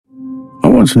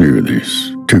once knew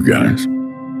these two guys.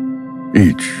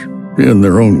 Each, in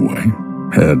their own way,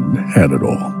 had it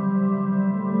all.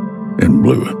 And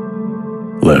blew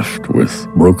it. Left with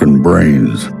broken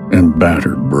brains and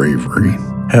battered bravery,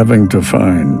 having to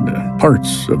find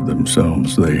parts of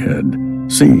themselves they had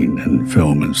seen in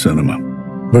film and cinema.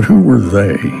 But who were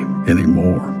they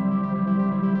anymore?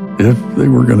 If they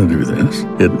were going to do this,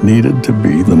 it needed to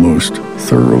be the most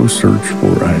thorough search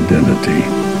for identity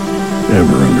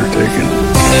ever undertaken.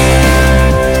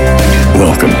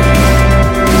 Welcome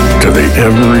to the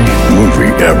Every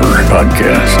Movie Ever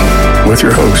podcast with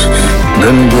your hosts,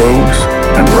 Ben Groves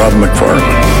and Rob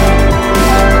McFarlane.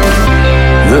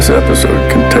 This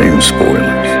episode contains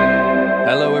spoilers.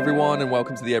 Hello, everyone, and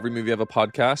welcome to the Every Movie Ever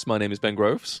podcast. My name is Ben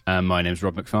Groves. And my name's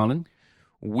Rob McFarlane.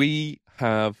 We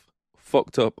have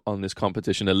fucked up on this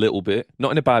competition a little bit,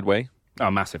 not in a bad way.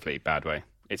 Oh, massively bad way.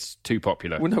 It's too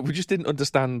popular. Well, no, we just didn't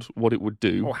understand what it would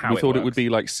do. Or how we thought it it would be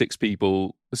like six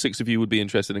people, the six of you would be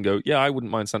interested and go, yeah, I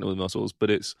wouldn't mind Santa with Muscles, but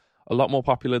it's a lot more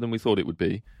popular than we thought it would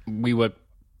be. We were,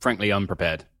 frankly,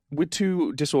 unprepared. We're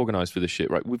too disorganized for this shit,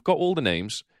 right? We've got all the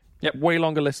names. Yep. Way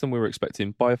longer list than we were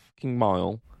expecting by a fucking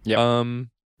mile. Yep.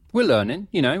 We're learning,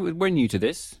 we're new to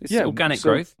this. It's organic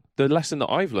growth. The lesson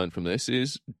that I've learned from this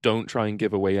is don't try and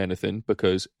give away anything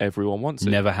because everyone wants it.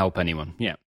 Never help anyone,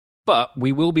 yeah. But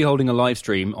we will be holding a live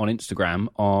stream on Instagram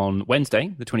on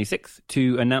Wednesday, the 26th,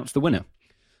 to announce the winner.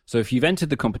 So if you've entered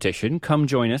the competition, come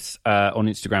join us on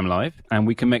Instagram Live, and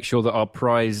we can make sure that our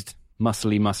prized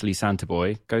muscly Santa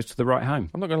boy goes to the right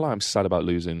home. I'm not going to lie, I'm sad about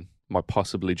losing my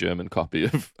possibly German copy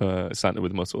of Santa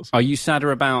with Muscles. Are you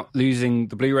sadder about losing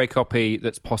the Blu-ray copy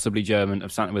that's possibly German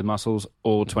of Santa with Muscles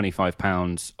or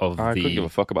 £25 of I couldn't give a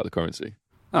fuck about the currency.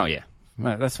 Oh, yeah.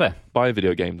 Well, that's fair. Buy a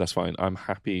video game, that's fine. I'm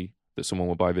happy that someone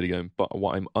will buy a video game, but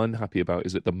what I'm unhappy about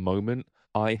is at the moment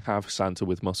I have Santa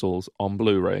with Muscles on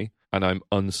Blu-ray and I'm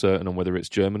uncertain on whether it's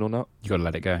German or not. You got to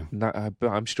let it go. But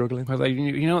I'm struggling. Well,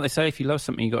 you know what they say, if you love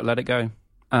something, you got to let it go.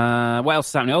 What else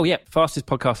is happening? Oh, yeah, Fastest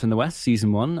Podcast in the West,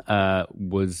 Season 1,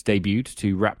 was debuted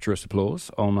to rapturous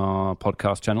applause on our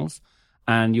podcast channels.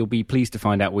 And you'll be pleased to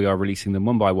find out we are releasing them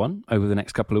one by one over the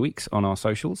next couple of weeks on our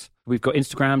socials. We've got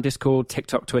Instagram, Discord,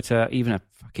 TikTok, Twitter, even a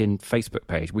fucking Facebook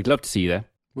page. We'd love to see you there.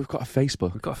 We've got a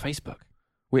Facebook. We've got a Facebook.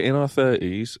 We're in our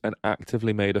 30s and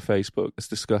actively made a Facebook. It's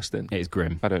disgusting. It is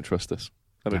grim. I don't trust us.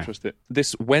 I don't trust it.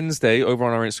 This Wednesday, over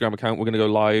on our Instagram account, we're going to go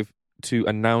live to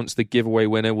announce the giveaway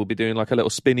winner. We'll be doing like a little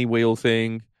spinny wheel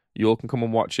thing. You all can come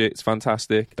and watch it. It's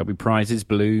fantastic. There'll be prizes,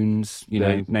 balloons,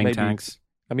 name maybe, tags.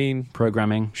 I mean,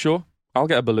 programming. Sure. I'll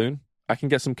get a balloon. I can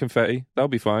get some confetti. That'll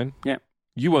be fine. Yeah.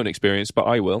 You won't experience, but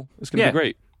I will. It's going to be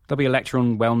great. There'll be a lecture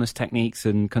on wellness techniques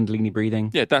and Kundalini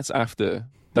breathing. Yeah, that's after.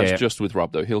 That's just with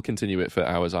Rob, though. He'll continue it for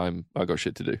hours. I got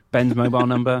shit to do. Ben's mobile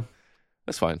number.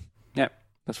 That's fine. Yep.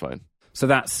 That's fine. So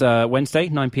that's Wednesday,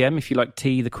 9 p.m. if you like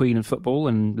tea, the Queen and football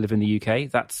and live in the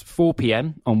UK. That's 4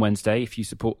 p.m. on Wednesday if you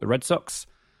support the Red Sox.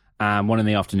 And 1 in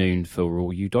the afternoon for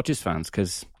all you Dodgers fans.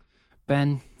 Because,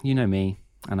 Ben, you know me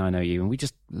and I know you. And we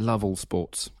just love all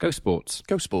sports. Go sports.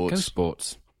 Go sports. Go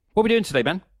sports. What are we doing today,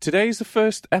 Ben? Today's the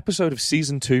first episode of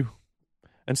Season 2.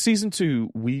 And Season 2,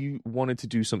 we wanted to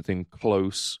do something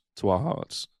close to our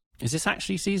hearts. Is this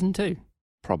actually Season 2?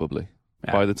 Probably.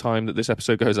 Yeah. By the time that this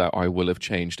episode goes out, I will have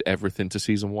changed everything to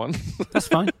Season 1. That's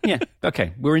fine. Yeah.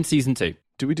 Okay. We're in Season 2.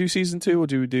 Do we do Season 2 or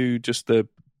do we do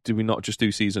do we not just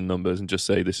do season numbers and just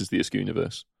say this is the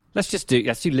Askewniverse? Let's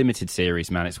do limited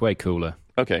series, man. It's way cooler.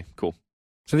 Okay, cool.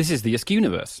 So this is the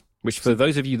Askewniverse, which for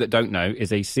those of you that don't know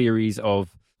is a series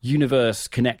of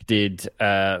universe-connected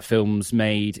films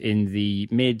made in the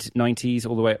mid-90s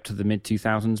all the way up to the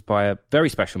mid-2000s by a very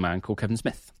special man called Kevin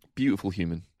Smith. Beautiful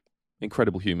human.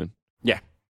 Incredible human. Yeah.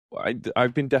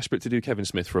 I've been desperate to do Kevin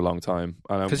Smith for a long time.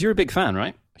 Because you're a big fan,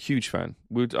 right? Huge fan.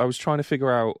 I was trying to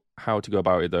figure out how to go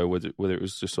about it, though, whether it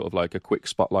was just sort of like a quick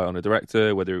spotlight on a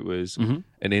director, whether it was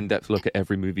an in-depth look at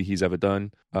every movie he's ever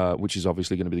done, which is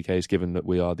obviously going to be the case given that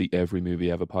we are the Every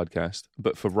Movie Ever podcast.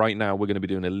 But for right now, we're going to be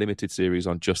doing a limited series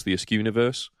on just the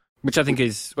Askewniverse. Which I think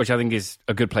is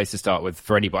a good place to start with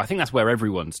for anybody. I think that's where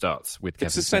everyone starts with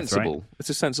Kevin Smith, right? It's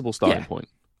a sensible starting point.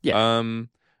 Yeah.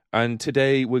 And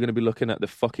today we're going to be looking at the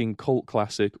fucking cult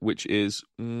classic, which is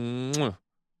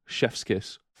chef's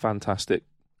kiss, fantastic,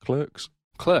 Clerks.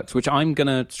 Clerks, which I'm going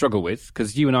to struggle with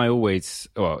because you and I always,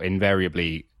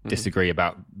 invariably disagree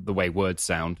about the way words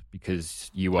sound because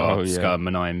you are scum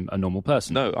and I'm a normal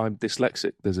person. No, I'm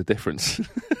dyslexic. There's a difference.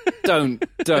 Don't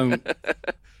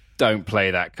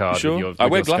play that card. Sure. With your I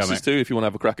wear glasses stomach. too if you want to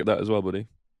have a crack at that as well, buddy.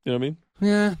 You know what I mean?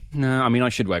 Yeah, no, I mean I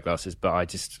should wear glasses, but I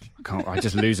just can't. I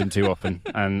just lose them too often,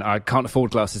 and I can't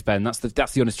afford glasses, Ben. That's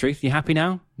the honest truth. You happy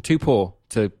now? I'm too poor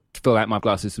to fill out my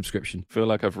glasses subscription. Feel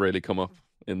like I've really come up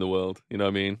in the world. You know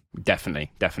what I mean?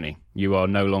 Definitely. You are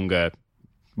no longer...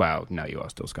 Well, no, you are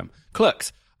still scum.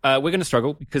 Clerks. We're going to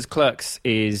struggle because Clerks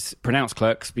is pronounced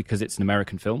Clerks because it's an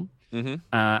American film. Mm-hmm.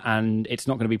 And it's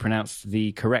not going to be pronounced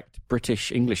the correct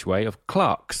British English way of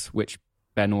Clerks, which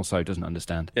Ben also doesn't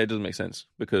understand. Yeah, it doesn't make sense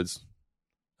because,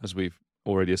 as we've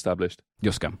already established,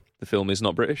 you're scum. The film is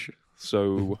not British,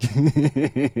 so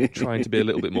trying to be a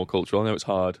little bit more cultural. I know it's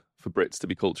hard for Brits to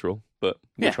be cultural, but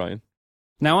we're trying.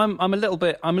 Now I'm a little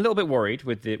bit worried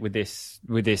with this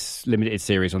limited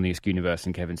series on the Askewniverse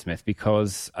and Kevin Smith,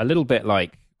 because a little bit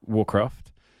like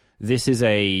Warcraft, this is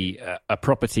a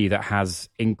property that has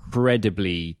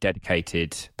incredibly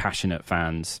dedicated, passionate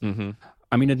fans. Mm-hmm.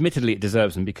 I mean, admittedly, it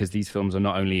deserves them because these films are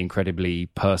not only incredibly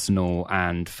personal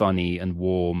and funny and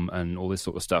warm and all this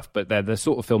sort of stuff, but they're the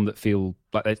sort of film that feel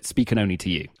like they're speaking only to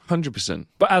you. 100%.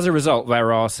 But as a result,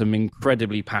 there are some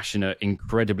incredibly passionate,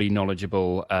 incredibly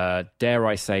knowledgeable, dare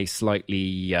I say,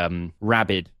 slightly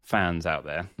rabid fans out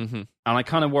there. Mm-hmm. And I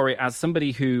kind of worry, as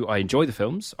somebody who, I enjoy the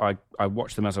films, I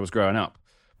watched them as I was growing up,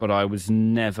 but I was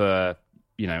never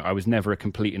a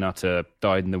complete and utter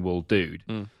dyed-in-the-wool dude.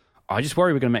 Mm. I just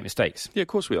worry we're going to make mistakes. Yeah, of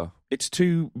course we are. It's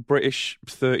two British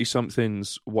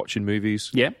 30-somethings watching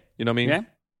movies. Yeah. You know what I mean? Yeah.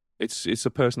 It's a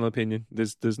personal opinion.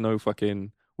 There's no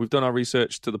fucking... We've done our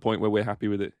research to the point where we're happy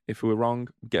with it. If we're wrong,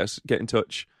 get in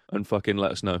touch and fucking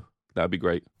let us know. That'd be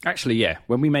great. Actually, yeah.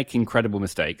 When we make incredible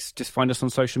mistakes, just find us on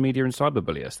social media and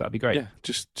cyberbully us. That'd be great. Yeah,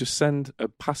 just send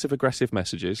passive-aggressive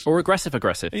messages. Or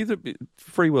aggressive-aggressive. Either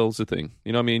free will's a thing.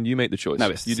 You know what I mean? You make the choice. No,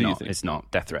 it's you do not. Your thing. It's not.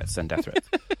 Death threats. Send death threats.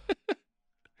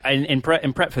 In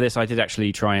prep for this, I did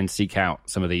actually try and seek out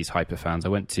some of these hyper fans. I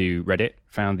went to Reddit,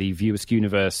 found the View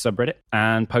Askewniverse subreddit,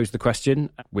 and posed the question.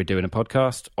 We're doing a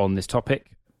podcast on this topic,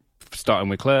 starting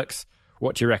with Clerks.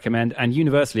 What do you recommend? And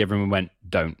universally, everyone went,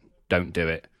 don't do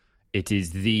it. It is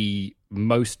the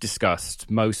most discussed,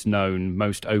 most known,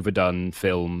 most overdone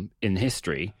film in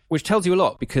history, which tells you a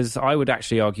lot, because I would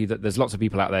actually argue that there's lots of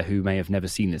people out there who may have never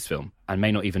seen this film and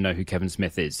may not even know who Kevin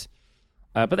Smith is.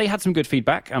 But they had some good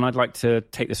feedback, and I'd like to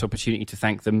take this opportunity to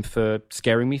thank them for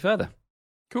scaring me further.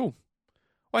 Cool.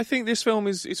 Well, I think this film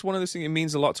it's one of those things, it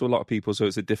means a lot to a lot of people, so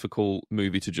it's a difficult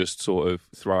movie to just sort of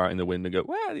throw out in the wind and go,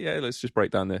 well, yeah, let's just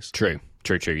break down this. True,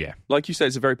 yeah. Like you said,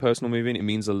 it's a very personal movie, and it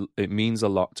means a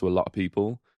lot to a lot of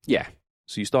people. Yeah.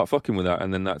 So you start fucking with that,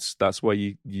 and then that's where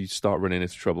you start running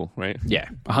into trouble, right? Yeah,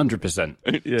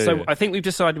 100%. Yeah. I think we've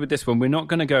decided with this one, we're not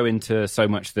going to go into so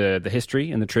much the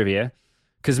history and the trivia,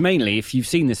 because mainly, if you've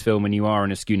seen this film and you are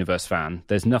an Askewniverse fan,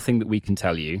 there's nothing that we can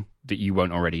tell you that you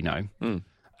won't already know. Mm.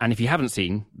 And if you haven't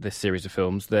seen this series of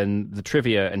films, then the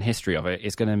trivia and history of it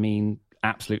is going to mean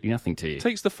absolutely nothing to you. It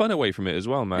takes the fun away from it as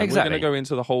well, man. Exactly. We're going to go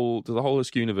into the whole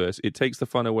Askewniverse. It takes the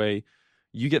fun away.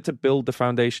 You get to build the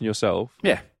foundation yourself.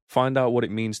 Yeah. Find out what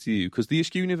it means to you. Because the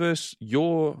Askewniverse,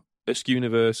 your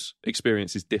Askewniverse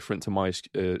experience is different to my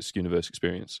Askewniverse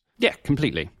experience. Yeah,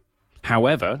 completely.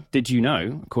 However, did you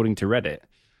know, according to Reddit,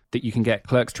 that you can get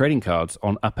Clerks trading cards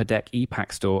on Upper Deck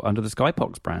e-Pack store under the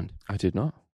Skybox brand? I did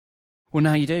not. Well,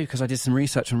 now you do, because I did some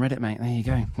research on Reddit, mate. There you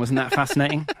go. Wasn't that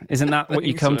fascinating? Isn't that what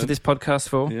you come to this podcast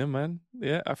for? Yeah, man.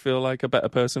 Yeah, I feel like a better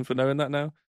person for knowing that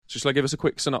now. Just like give us a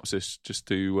quick synopsis, just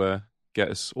to get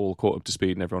us all caught up to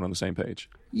speed and everyone on the same page.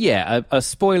 Yeah, a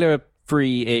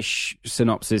spoiler-free-ish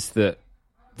synopsis that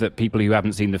people who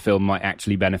haven't seen the film might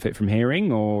actually benefit from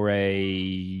hearing, or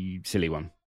a silly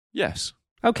one? Yes.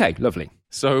 Okay, lovely.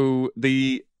 So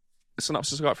the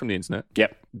synopsis I got from the internet.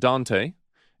 Yep. Dante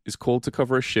is called to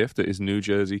cover a shift at his New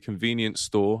Jersey convenience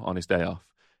store on his day off.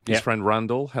 His friend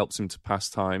Randall helps him to pass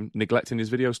time, neglecting his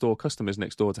video store customers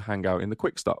next door to hang out in the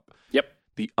Quick Stop. Yep.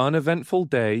 The uneventful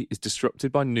day is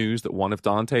disrupted by news that one of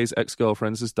Dante's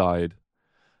ex-girlfriends has died.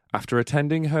 After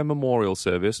attending her memorial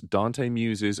service, Dante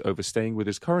muses over staying with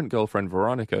his current girlfriend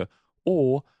Veronica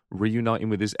or reuniting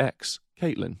with his ex,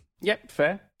 Caitlin. Yep,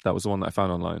 fair. That was the one that I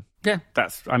found online. Yeah,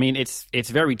 it's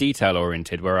very detail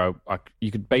oriented, where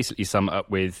you could basically sum it up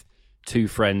with two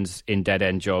friends in dead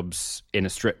end jobs in a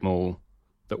strip mall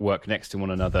that work next to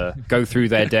one another, go through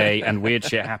their day, and weird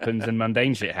shit happens and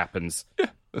mundane shit happens.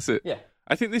 Yeah, that's it. Yeah.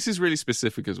 I think this is really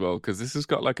specific as well, because this has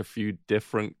got like a few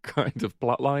different kind of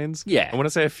plot lines. Yeah. And when I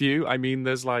say a few, I mean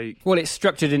there's like... Well, it's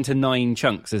structured into 9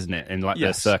 chunks, isn't it? In like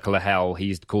the Circle of Hell,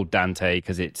 he's called Dante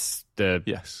because it's the...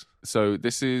 Yes. So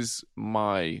this is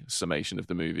my summation of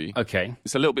the movie. Okay.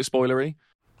 It's a little bit spoilery.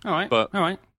 All right. But all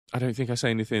right. I don't think I say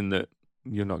anything that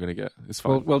you're not going to get. It's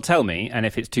fine. Well, tell me, and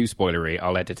if it's too spoilery,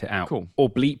 I'll edit it out. Cool.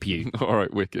 Or bleep you. All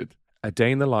right, wicked. A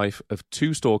day in the life of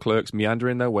 2 store clerks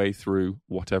meandering their way through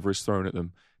whatever is thrown at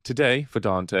them. Today, for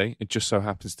Dante, it just so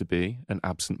happens to be an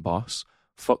absent boss,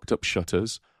 fucked up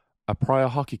shutters, a prior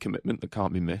hockey commitment that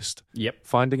can't be missed, Yep.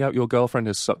 finding out your girlfriend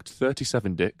has sucked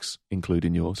 37 dicks,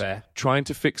 including yours, Fair. trying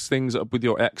to fix things up with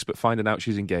your ex but finding out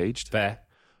she's engaged, Fair.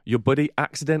 your buddy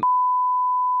accident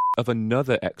of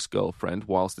another ex-girlfriend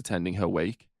whilst attending her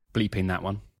wake. Bleeping that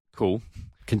one. Cool.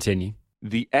 Continue.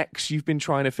 The ex you've been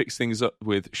trying to fix things up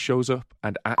with shows up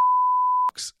and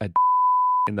acts a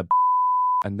in the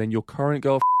and then your current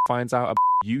girl finds out about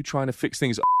you trying to fix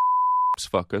things up,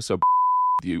 fucker, so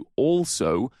you.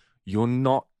 Also, you're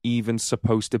not even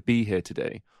supposed to be here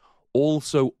today.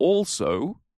 Also,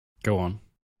 Go on.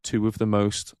 two of the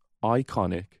most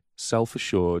iconic,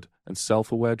 self-assured, and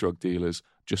self-aware drug dealers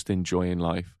just enjoying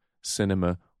life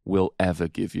cinema will ever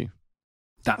give you.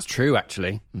 That's true,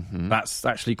 actually. Mm-hmm. That's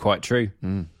actually quite true.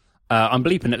 Mm. I'm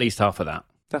bleeping at least half of that.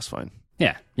 That's fine.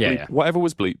 Yeah. Whatever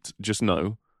was bleeped, just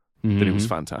know that it was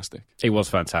fantastic. It was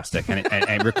fantastic, and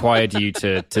it required you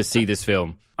to see this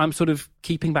film. I'm sort of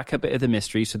keeping back a bit of the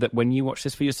mystery so that when you watch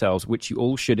this for yourselves, which you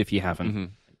all should if you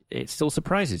haven't, it still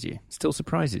surprises you.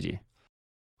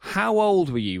 How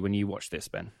old were you when you watched this,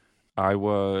 Ben? I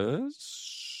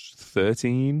was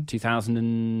 13.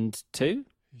 2002?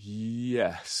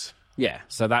 Yes. Yeah,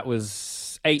 so that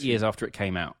was 8 years after it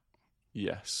came out.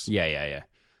 Yes. Yeah.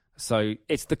 So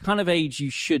it's the kind of age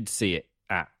you should see it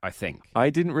at, I think.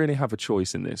 I didn't really have a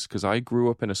choice in this because I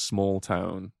grew up in a small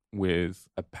town with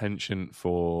a penchant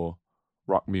for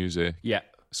rock music, Yeah.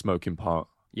 smoking pot,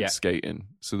 Yeah. skating.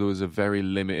 So there was a very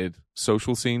limited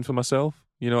social scene for myself.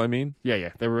 You know what I mean?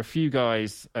 Yeah. There were a few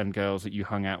guys and girls that you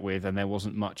hung out with, and there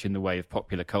wasn't much in the way of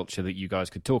popular culture that you guys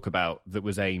could talk about that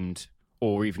was aimed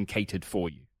or even catered for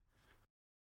you.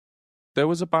 There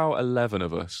was about 11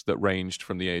 of us that ranged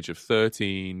from the age of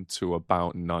 13 to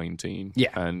about 19. Yeah.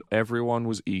 And everyone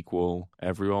was equal.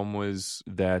 Everyone was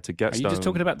there to get Are you stoned. just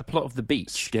talking about the plot of The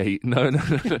Beach? Skate. No.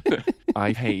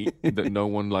 I hate that no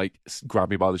one like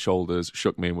grabbed me by the shoulders,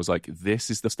 shook me and was like, this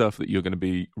is the stuff that you're going to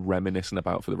be reminiscing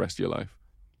about for the rest of your life.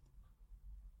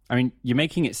 I mean, you're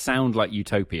making it sound like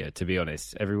utopia, to be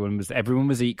honest. Everyone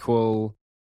was equal.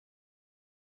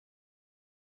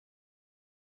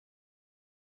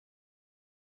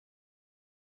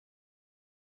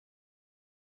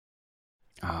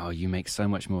 Oh, you make so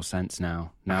much more sense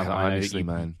now. Now that I know that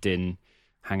you've been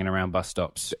hanging around bus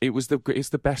stops. It's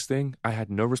the best thing. I had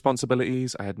no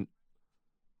responsibilities.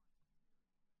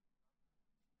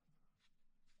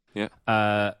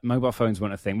 Mobile phones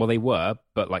weren't a thing. Well, they were,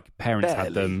 but like parents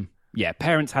had them. Yeah,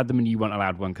 parents had them and you weren't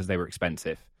allowed one because they were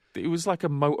expensive. It was like a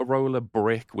Motorola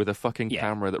brick with a fucking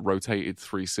camera that rotated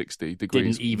 360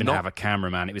 degrees. Didn't even have a camera,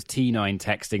 man. It was T9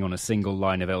 texting on a single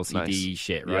line of LCD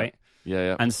shit, right?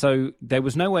 Yeah. And so there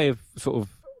was no way of sort of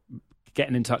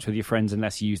getting in touch with your friends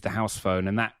unless you used the house phone,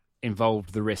 and that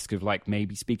involved the risk of like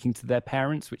maybe speaking to their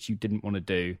parents, which you didn't want to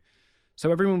do.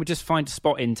 So everyone would just find a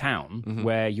spot in town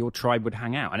where your tribe would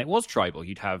hang out, and it was tribal.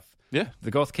 You'd have the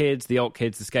goth kids, the alt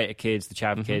kids, the skater kids, the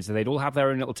chav kids, and they'd all have their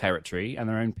own little territory and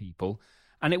their own people.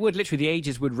 And it would literally, the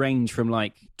ages would range from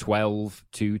like 12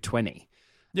 to 20.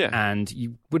 Yeah. And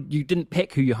you didn't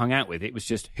pick who you hung out with. It was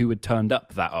just who had turned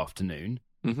up that afternoon.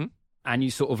 Mm-hmm. And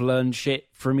you sort of learned shit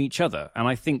from each other. And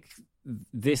I think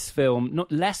this film,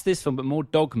 not less this film, but more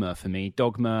Dogma for me,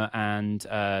 Dogma and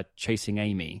Chasing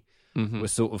Amy,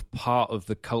 was sort of part of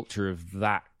the culture of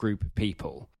that group of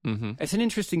people. Mm-hmm. It's an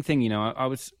interesting thing, you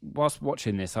know. Whilst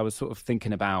watching this, I was sort of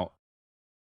thinking about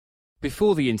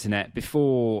before the internet,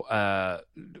 before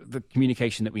the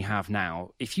communication that we have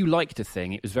now, if you liked a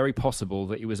thing, it was very possible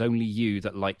that it was only you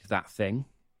that liked that thing.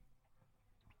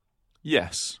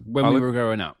 Yes. When we were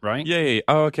growing up, right? Yeah.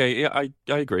 Oh, okay. Yeah, I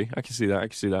agree. I can see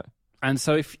that. And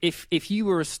so if you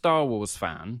were a Star Wars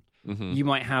fan, you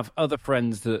might have other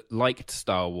friends that liked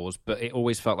Star Wars, but it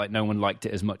always felt like no one liked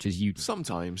it as much as you did.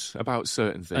 Sometimes, about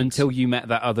certain things. Until you met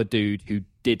that other dude who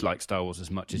did like Star Wars as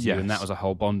much as you, and that was a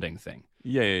whole bonding thing.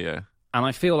 Yeah. And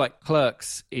I feel like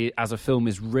Clerks, as a film,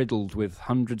 is riddled with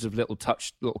hundreds of little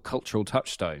cultural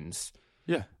touchstones.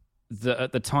 Yeah. That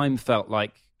at the time felt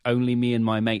like only me and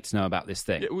my mates know about this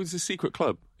thing. It was a secret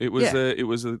club. It was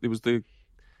the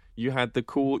you had the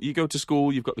cool. You go to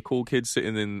school, you've got the cool kids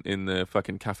sitting in the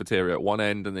fucking cafeteria at one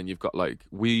end, and then you've got like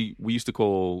we used to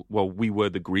call. Well, we were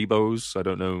the Grebos. I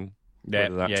don't know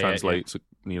whether that translates.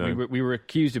 You know, we were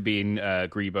accused of being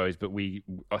Grebos, but we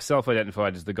are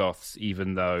self-identified as the Goths,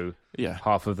 even though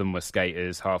half of them were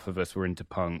skaters, half of us were into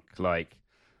punk. Like,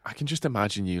 I can just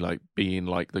imagine you like being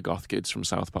like the goth kids from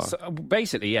South Park. So,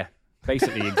 basically,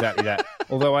 exactly that.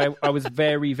 Although I was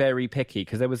very, very picky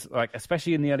because there was like,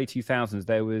 especially in the early 2000s,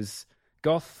 there was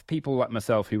goth people like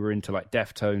myself who were into like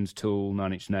Deftones, Tool,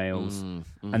 Nine Inch Nails,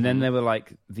 and then there were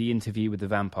like the Interview with the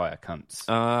Vampire cunts.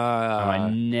 And I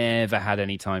never had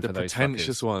any time for those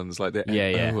pretentious fuckers. ones, like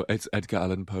the it's Edgar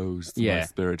Allan Poe's my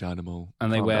spirit animal,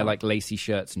 and they wear like lacy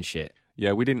shirts and shit.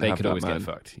 Yeah, we didn't. They have could that, always man. get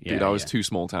fucked. Yeah, dude, I was too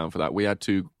small town for that. We had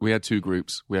two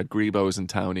groups. We had Grebos and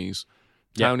Townies.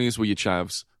 Townies were your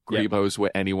chavs. Grebos were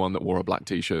anyone that wore a black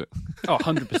t-shirt. Oh,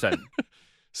 100%.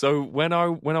 So when I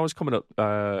was coming up,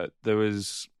 there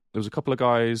was a couple of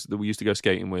guys that we used to go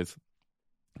skating with,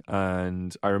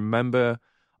 and I remember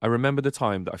the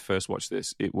time that I first watched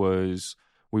this. It was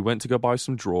we went to go buy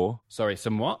some draw. Sorry,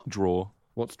 some what? Draw.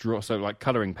 What's draw? So like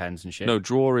colouring pens and shit? No,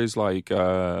 draw is like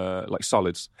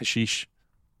solids, hashish,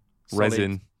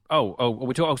 resin.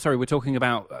 We're talking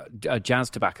about jazz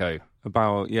tobacco.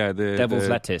 About the Devil's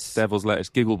lettuce. Devil's lettuce,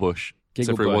 Giggle Bush.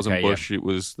 Except for it wasn't Bush, it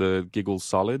was the Giggle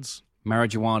solids.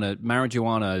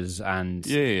 Marijuanas and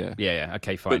yeah.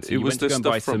 Okay, fine. But so you went to go and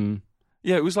buy some.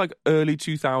 Yeah, it was like early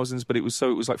 2000s, but it was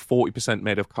like 40%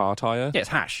 made of car tire. Yeah, it's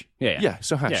hash. Yeah. Yeah,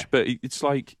 so hash. Yeah. But it's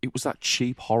like, it was that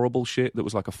cheap, horrible shit that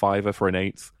was like a $5 for an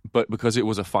eighth. But because it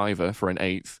was a $5 for an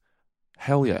eighth,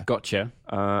 hell yeah. Gotcha.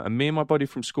 And me and my buddy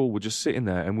from school were just sitting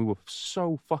there, and we were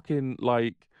so fucking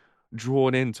like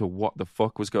drawn into what the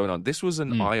fuck was going on. This was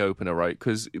an eye-opener, right?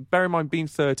 Because bear in mind, being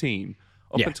 13,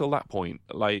 up until that point,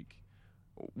 like,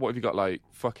 what have you got, like,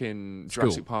 fucking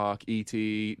Jurassic Park,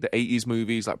 E.T., the 80s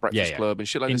movies, like Breakfast Club and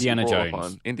shit like Indiana this.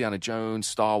 Jones. Indiana Jones,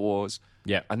 Star Wars.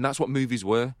 Yeah. And that's what movies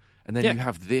were. And then you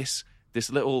have this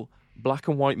little black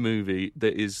and white movie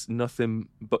that is nothing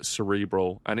but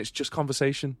cerebral. And it's just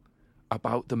conversation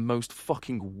about the most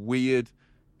fucking weird,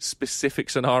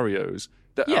 specific scenarios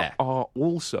that are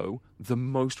also the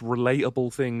most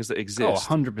relatable things that exist.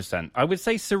 Oh, 100%. I would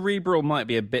say cerebral might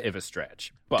be a bit of a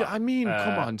stretch. But I mean,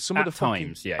 come on. Some of the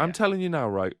times, I'm telling you now,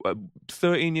 right?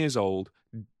 13 years old,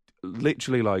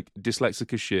 literally like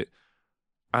dyslexic as shit.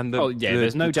 And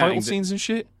there's no title doubting scenes and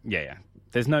shit. Yeah.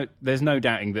 There's no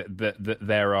doubting that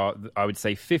there are, I would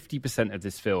say 50% of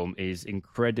this film is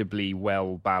incredibly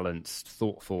well balanced,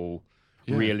 thoughtful,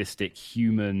 realistic,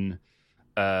 human,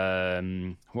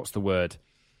 what's the word?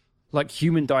 Like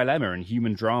human dilemma and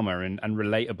human drama and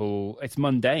relatable. It's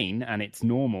mundane and it's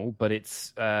normal, but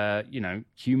it's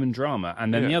human drama.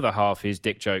 And then the other half is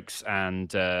dick jokes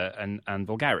and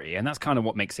vulgarity, and that's kind of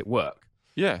what makes it work.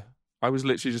 Yeah, I was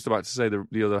literally just about to say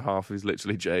the other half is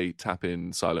literally Jay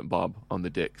tapping Silent Bob on the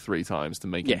dick 3 times to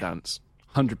make him dance.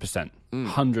 100%.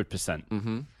 100%.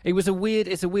 Mm-hmm. It's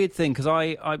a weird thing because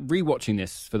I rewatching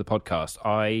this for the podcast.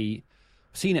 I've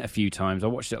seen it a few times. I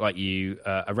watched it like you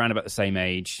around about the same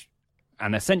age.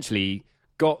 And essentially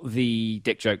got the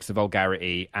dick jokes, the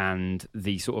vulgarity, and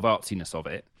the sort of artsiness of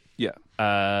it. Yeah.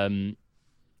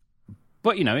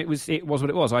 But it was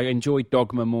what it was. I enjoyed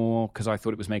Dogma more because I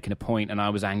thought it was making a point, and I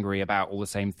was angry about all the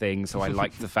same things. So I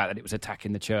liked the fact that it was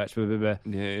attacking the church. Blah, blah, blah.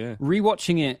 Yeah.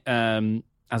 Rewatching it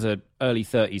as an early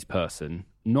 30s person,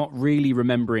 not really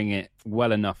remembering it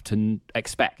well enough to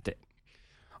expect it.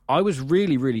 I was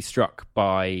really, really struck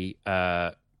by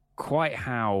quite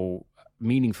how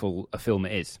meaningful a film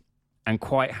it is, and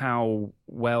quite how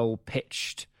well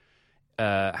pitched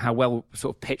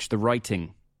the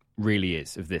writing really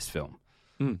is of this film.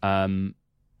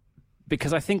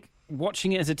 Because I think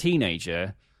watching it as a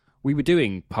teenager, we were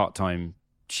doing part-time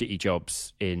shitty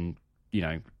jobs in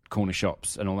corner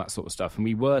shops and all that sort of stuff, and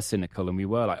we were cynical and we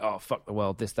were like, oh fuck the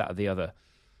world, this, that or the other.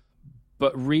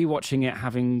 But rewatching it,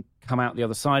 having come out the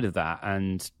other side of that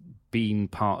and being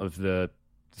part of the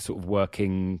sort of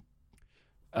working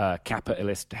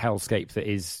capitalist hellscape that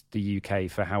is the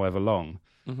UK for however long,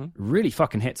 really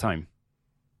fucking hits home.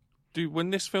 Dude, when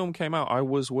this film came out, I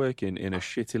was working in a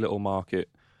shitty little market.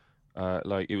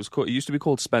 It used to be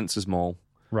called Spencer's Mall.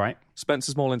 Right.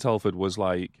 Spencer's Mall in Telford was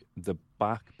like the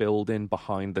back building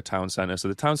behind the town centre. So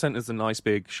the town centre is the nice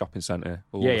big shopping centre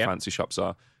where all the fancy shops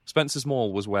are. Spencer's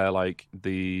Mall was where like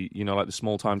the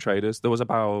small time traders. There was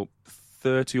about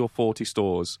 30 or 40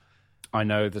 stores. I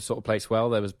know the sort of place well.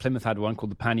 There was Plymouth had one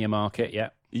called the Pannier Market. Yeah.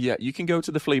 Yeah, you can go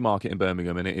to the flea market in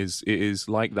Birmingham, and it is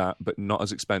like that, but not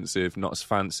as expensive, not as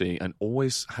fancy, and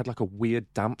always had like a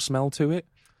weird damp smell to it.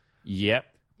 Yep.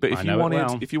 But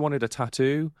if you wanted a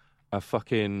tattoo, a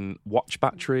fucking watch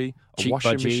battery, a cheap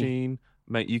washing budgie machine,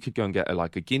 mate, you could go and get a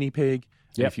guinea pig.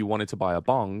 Yep. If you wanted to buy a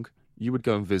bong, you would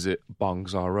go and visit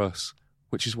Bongs R Us,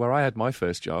 which is where I had my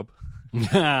first job.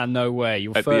 No way.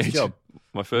 Your first job?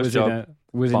 My first job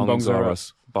was in Bongs R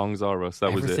Us. Bongs R Us.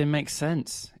 That was it. Everything makes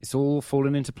sense. It's all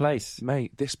fallen into place.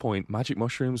 Mate, at this point, magic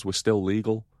mushrooms were still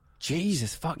legal.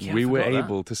 Jesus, fuck yeah. We were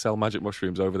able to sell magic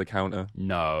mushrooms over the counter.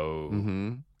 No.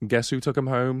 Mm-hmm. Guess who took them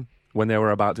home? when they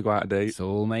were about to go out of date. It's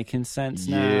all making sense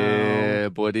now. Yeah,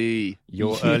 buddy.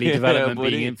 Your early development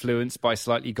buddy. being influenced by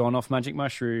slightly gone off magic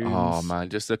mushrooms. Oh man,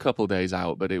 just a couple days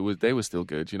out, but they were still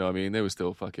good. You know what I mean? They were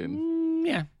still fucking.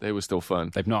 Yeah, they were still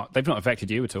fun. They've not affected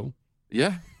you at all.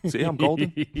 Yeah. See, I'm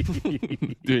golden.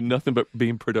 Doing nothing but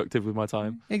being productive with my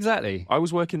time. Exactly. I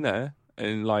was working there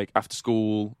and like after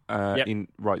school, Yep. in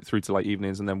right through to like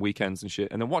evenings and then weekends and shit.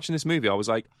 And then watching this movie, I was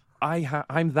like,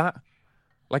 I'm that.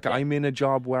 Like I'm in a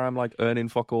job where I'm like earning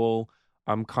fuck all.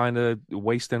 I'm kind of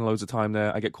wasting loads of time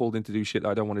there. I get called in to do shit that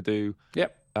I don't want to do.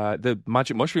 Yep. The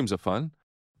magic mushrooms are fun.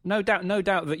 No doubt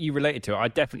that you related to it. I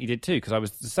definitely did too, because I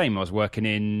was the same. I was working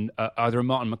in either a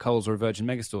Martin McColl's or a Virgin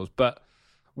Megastores. But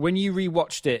when you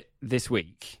rewatched it this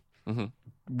week,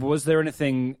 was there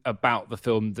anything about the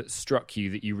film that struck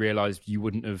you that you realised you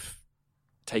wouldn't have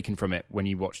taken from it when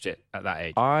you watched it at that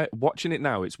age? Watching it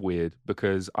now, it's weird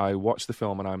because I watch the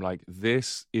film and I'm like,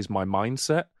 this is my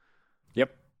mindset.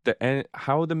 Yep.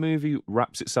 How the movie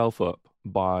wraps itself up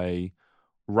by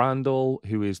Randall,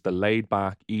 who is the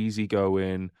laid-back,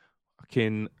 easygoing,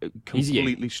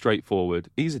 completely straightforward.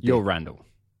 He's a dick. You're Randall.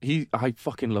 I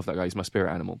fucking love that guy. He's my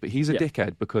spirit animal. But he's a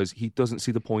dickhead because he doesn't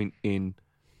see the point in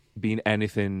being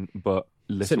anything but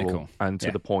literal cynical and to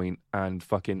the point and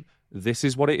fucking, this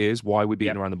is what it is. Why are we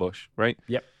beating around the bush, right?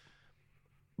 Yep.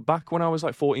 Back when I was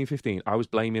like 14, 15, I was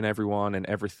blaming everyone and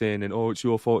everything and, oh, it's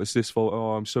your fault, it's this fault,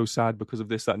 oh, I'm so sad because of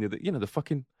this, that, and the other. You know, the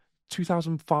fucking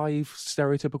 2005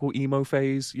 stereotypical emo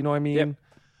phase, you know what I mean? Yep.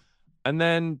 And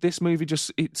then this movie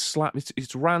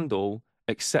it's Randall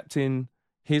accepting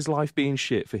his life being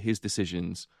shit for his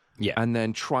decisions. Yeah. And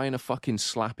then trying to fucking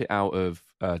slap it out of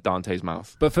Dante's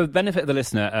mouth. But for the benefit of the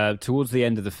listener, towards the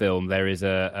end of the film, there is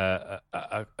a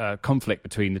conflict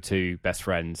between the two best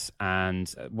friends. And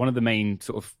one of the main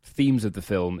sort of themes of the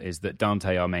film is that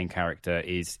Dante, our main character,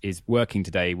 is working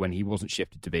today when he wasn't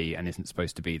shifted to be and isn't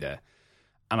supposed to be there.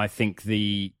 And I think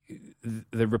the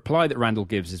reply that Randall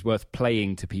gives is worth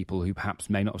playing to people who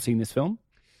perhaps may not have seen this film.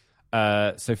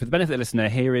 So for the benefit of the listener,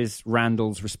 here is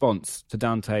Randall's response to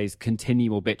Dante's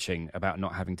continual bitching about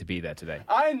not having to be there today.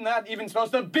 I'm not even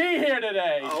supposed to be here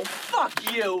today! Oh,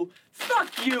 fuck you!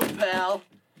 Fuck you, pal!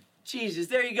 Jesus,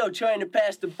 there you go, trying to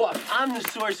pass the buck. I'm the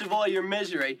source of all your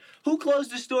misery. Who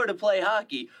closed the store to play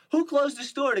hockey? Who closed the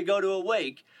store to go to a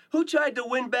wake? Who tried to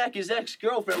win back his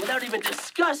ex-girlfriend without even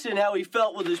discussing how he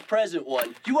felt with his present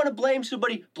one? You want to blame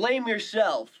somebody? Blame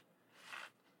yourself.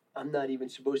 I'm not even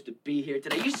supposed to be here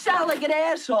today. You sound like an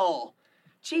asshole.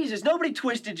 Jesus, nobody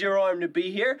twisted your arm to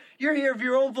be here. You're here of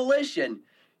your own volition.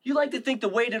 You like to think the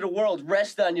weight of the world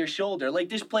rests on your shoulder, like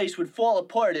this place would fall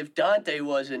apart if Dante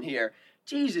wasn't here.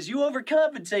 Jesus, you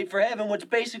overcompensate for having what's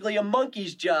basically a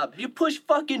monkey's job. You push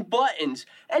fucking buttons.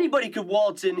 Anybody could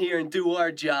waltz in here and do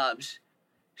our jobs.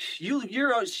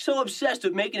 You're so obsessed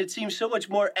with making it seem so much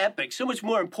more epic, so much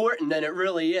more important than it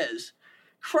really is.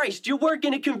 Christ, you work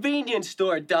in a convenience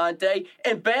store, Dante,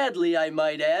 and badly, I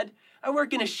might add. I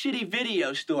work in a shitty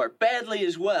video store, badly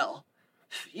as well.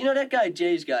 You know, that guy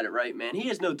Jay's got it right, man. He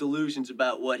has no delusions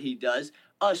about what he does.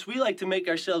 Us, we like to make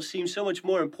ourselves seem so much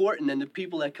more important than the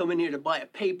people that come in here to buy a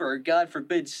paper or, God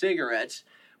forbid, cigarettes.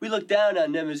 We look down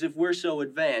on them as if we're so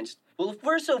advanced. Well, if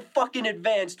we're so fucking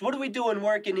advanced, what are we doing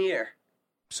working here?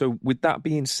 So with that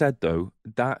being said, though,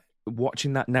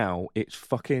 watching that now, it's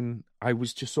fucking... I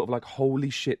was just sort of like, holy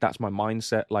shit, that's my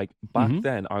mindset. Like, back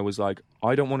then, I was like,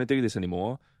 I don't want to do this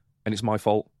anymore, and it's my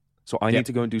fault. So I need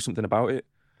to go and do something about it.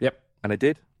 Yep. And I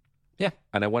did. Yeah.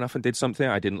 And I went off and did something.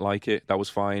 I didn't like it. That was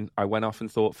fine. I went off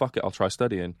and thought, fuck it, I'll try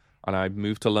studying. And I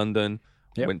moved to London,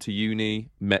 went to uni,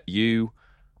 met you,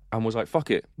 and was like, fuck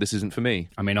it, this isn't for me.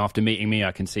 I mean, after meeting me,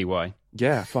 I can see why.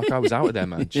 Yeah, fuck, I was out of there,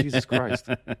 man. Jesus Christ.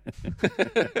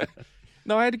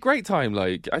 No, I had a great time.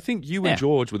 Like, I think you and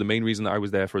George were the main reason that I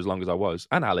was there for as long as I was.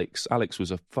 And Alex. Alex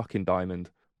was a fucking diamond.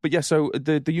 But yeah, so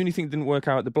the uni thing didn't work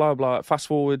out. The blah, blah. Fast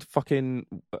forward fucking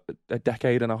a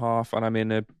decade and a half, and I'm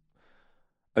in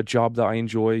a job that I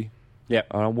enjoy. Yeah.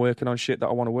 And I'm working on shit that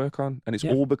I want to work on. And it's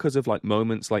all because of, like,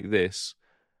 moments like this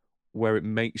where it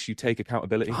makes you take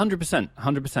accountability.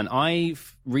 100%.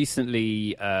 I've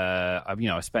recently,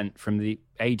 I spent from the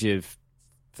age of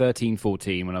 13,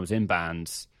 14, when I was in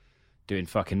bands, doing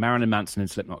fucking Marilyn Manson and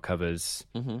Slipknot covers,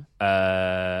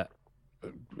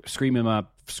 screaming my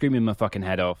fucking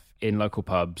head off in local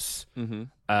pubs,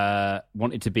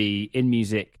 wanted to be in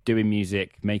music, doing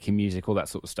music, making music, all that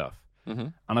sort of stuff.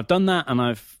 And I've done that, and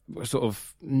I've sort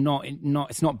of not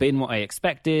it's not been what I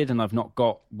expected, and I've not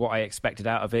got what I expected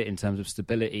out of it in terms of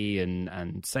stability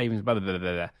and savings, blah, blah, blah,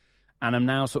 blah, blah. And I'm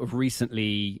now sort of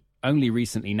only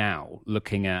recently now,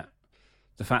 looking at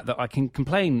the fact that I can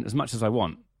complain as much as I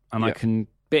want, and I can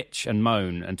bitch and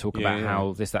moan and talk about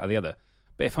how this, that, or the other.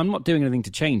 But if I'm not doing anything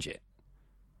to change it,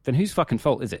 then whose fucking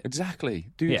fault is it? Exactly,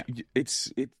 dude.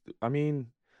 Yeah. I mean,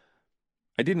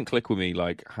 it didn't click with me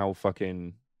like how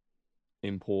fucking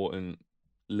important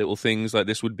little things like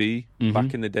this would be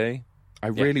back in the day. I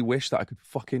really wish that I could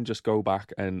fucking just go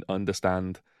back and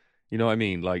understand. You know what I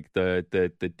mean? Like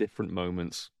the different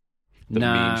moments that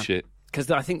mean shit. Because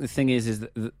I think the thing is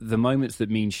that the moments that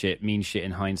mean shit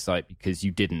in hindsight because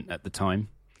you didn't at the time.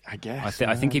 I guess.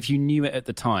 I think if you knew it at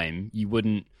the time, you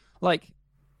wouldn't like.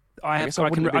 I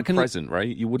wouldn't have been present,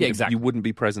 right? You wouldn't. Exactly. You wouldn't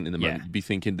be present in the moment. You'd be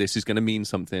thinking, "This is going to mean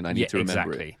something. I need to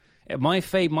remember it." My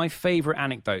favorite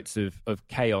anecdotes of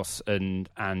chaos and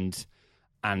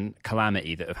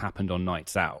calamity that have happened on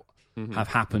nights out have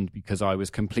happened because I was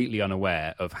completely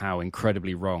unaware of how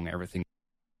incredibly wrong everything.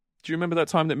 Do you remember that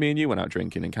time that me and you went out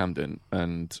drinking in Camden,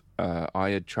 and I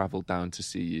had travelled down to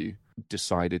see you,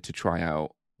 decided to try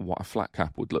out what a flat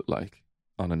cap would look like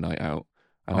on a night out.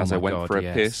 And as I went for a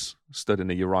piss, stood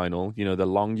in a urinal, you know, the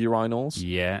long urinals.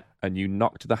 Yeah. And you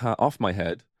knocked the hat off my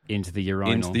head. Into the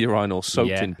urinal.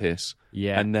 Soaked in piss.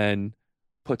 Yeah. And then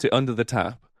put it under the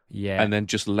tap. Yeah. And then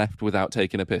just left without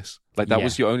taking a piss. Like that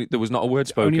was there was not a word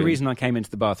spoken. The only reason I came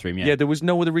into the bathroom, Yeah, there was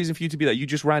no other reason for you to be there. You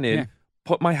just ran in,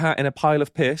 put my hat in a pile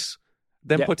of piss,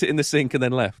 then put it in the sink and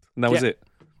then left. And that was it.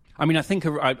 I mean,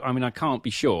 I can't be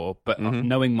sure, but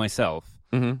knowing myself,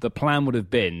 the plan would have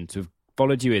been to have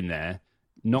followed you in there,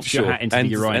 knocked your hat into the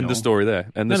urinal. End the story there.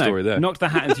 Knocked the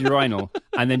hat into the urinal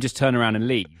and then just turn around and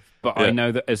leave. But I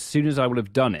know that as soon as I would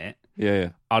have done it,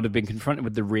 I'd have been confronted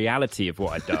with the reality of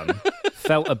what I'd done,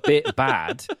 felt a bit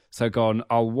bad, so gone,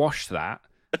 I'll wash that.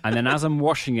 And then as I'm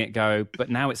washing it, go, but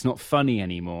now it's not funny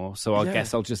anymore, so I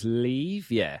guess I'll just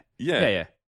leave. Yeah.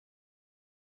 Yep.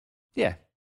 Yeah.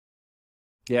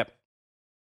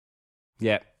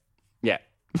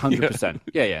 100%.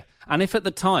 Yeah. And if at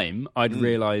the time I'd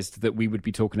realised that we would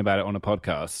be talking about it on a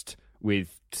podcast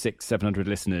with 600-700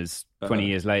 listeners 20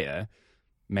 years later,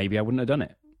 maybe I wouldn't have done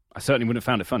it. I certainly wouldn't have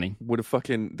found it funny.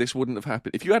 This wouldn't have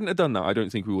happened. If you hadn't have done that, I don't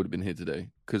think we would have been here today.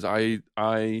 Because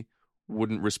I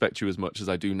wouldn't respect you as much as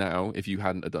I do now if you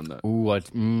hadn't have done that. Ooh,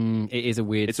 it is a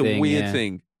weird thing. It's a weird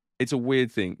thing. It's a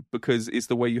weird thing because it's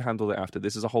the way you handled it after.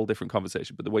 This is a whole different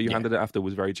conversation. But the way you handled it after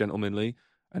was very gentlemanly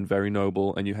and very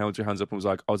noble. And you held your hands up and was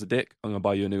like, I was a dick. I'm going to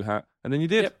buy you a new hat. And then you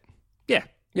did. Yep.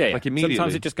 Yeah. Like immediately.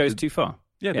 Sometimes it just goes too far.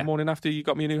 Yeah, the morning after you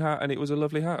got me a new hat and it was a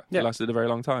lovely hat. It lasted a very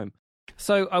long time.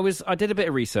 So I did a bit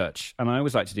of research, and I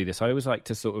always like to do this. I always like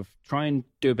to sort of try and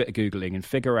do a bit of Googling and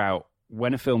figure out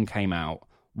when a film came out,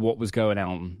 what was going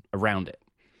on around it.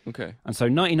 Okay. And so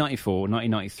 1994,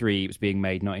 1993, it was being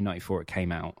made. 1994, it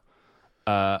came out.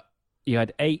 You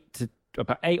had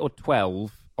about 8 or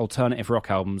 12 alternative rock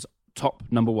albums, top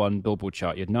 #1 Billboard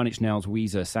chart. You had Nine Inch Nails,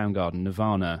 Weezer, Soundgarden,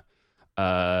 Nirvana.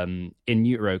 In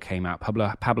Utero came out.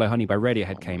 Pablo Honey by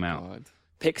Radiohead came out. God.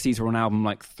 Pixies were on album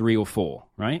like 3 or 4,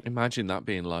 right? Imagine that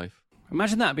being live.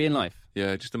 Imagine that being live.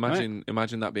 Yeah, just imagine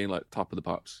that being like top of the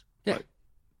pops. Yeah. Like,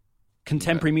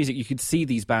 contemporary music, you could see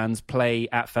these bands play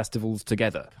at festivals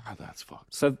together. God, that's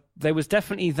fucked. So there was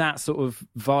definitely that sort of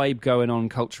vibe going on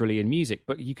culturally in music,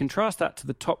 but you contrast that to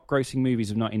the top grossing movies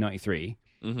of 1993.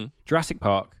 Jurassic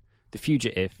Park, The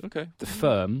Fugitive, The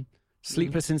Firm,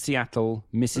 Sleepless in Seattle,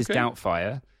 Mrs.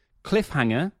 Doubtfire,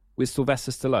 Cliffhanger with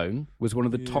Sylvester Stallone was one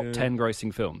of the top 10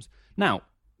 grossing films. Now,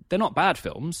 they're not bad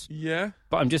films. Yeah.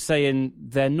 But I'm just saying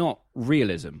they're not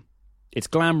realism. It's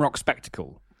glam rock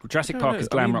spectacle. Jurassic Park is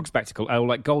glam rock spectacle. Or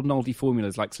like golden oldie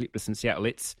formulas like Sleepless in Seattle.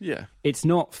 It's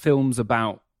not films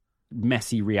about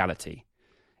messy reality.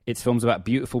 It's films about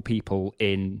beautiful people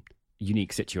in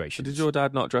unique situations. Did your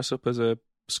dad not dress up as a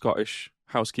Scottish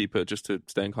housekeeper just to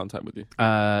stay in contact with you?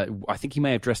 I think he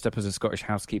may have dressed up as a Scottish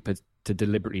housekeeper to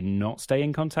deliberately not stay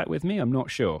in contact with me. I'm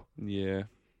not sure. Yeah.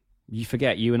 You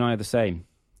forget, you and I are the same.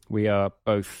 We are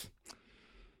both...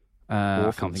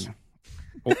 orphans.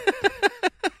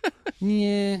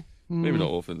 Yeah. Maybe not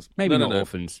orphans. Maybe not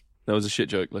orphans. That was a shit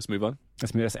joke. Let's move on.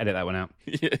 Let's edit that one out.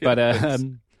 But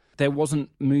there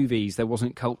wasn't movies, there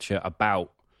wasn't culture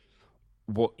about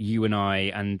what you and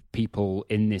I and people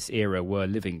in this era were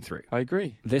living through. I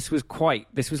agree. This was quite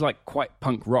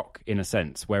punk rock in a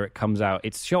sense, where it comes out.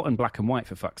 It's shot in black and white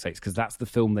for fuck's sakes, because that's the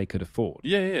film they could afford.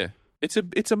 Yeah. It's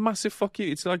a massive fuck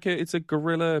you. It's like it's a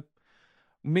guerrilla.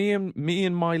 Me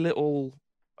and my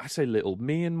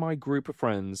group of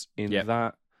friends in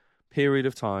that period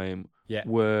of time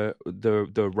were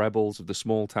the rebels of the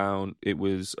small town. It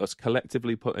was us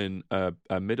collectively putting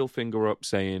a middle finger up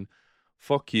saying,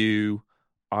 fuck you,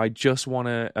 I just want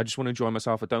to enjoy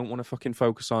myself. I don't want to fucking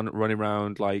focus on running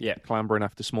around clambering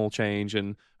after small change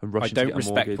and rushing to get a mortgage.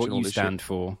 I don't respect what you stand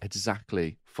for.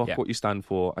 Exactly. Fuck what you stand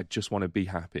for. I just want to be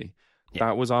happy.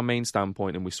 That was our main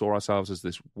standpoint, and we saw ourselves as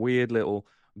this weird little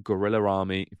guerrilla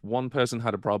army. If one person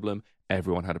had a problem,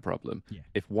 everyone had a problem. Yeah.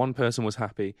 If one person was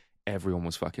happy, everyone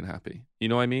was fucking happy. You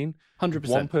know what I mean? 100%. If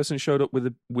one person showed up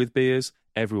with beers,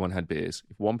 everyone had beers.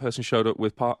 If one person showed up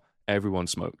with pot, everyone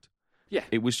smoked. Yeah.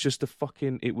 It was just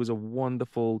it was a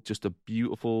wonderful, just a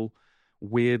beautiful,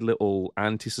 weird little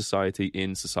anti-society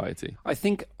in society. I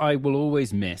think I will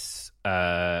always miss,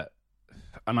 and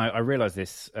I realised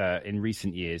this in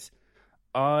recent years,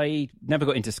 I never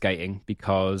got into skating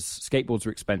because skateboards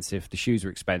were expensive, the shoes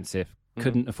were expensive,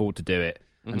 couldn't afford to do it.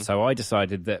 And so I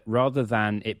decided that rather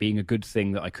than it being a good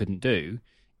thing that I couldn't do,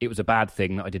 it was a bad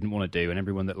thing that I didn't want to do, and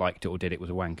everyone that liked it or did it was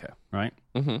a wanker, right?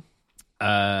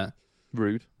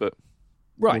 Rude, but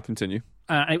right. We'll continue.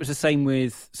 And it was the same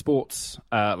with sports,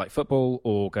 like football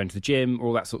or going to the gym or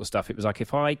all that sort of stuff. It was like,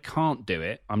 if I can't do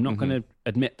it, I'm not going to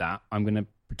admit that. I'm going to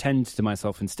pretend to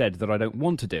myself instead that I don't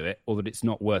want to do it or that it's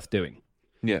not worth doing.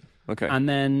 Yeah, okay. And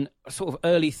then sort of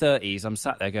early 30s, I'm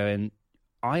sat there going,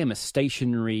 I am a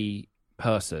stationary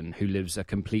person who lives a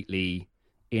completely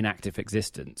inactive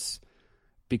existence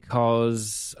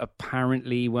because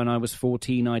apparently when I was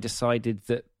 14, I decided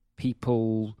that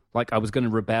people, like I was going to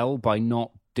rebel by not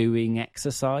doing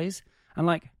exercise. And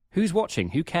like, who's watching?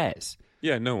 Who cares?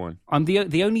 Yeah, no one. I'm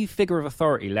the only figure of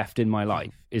authority left in my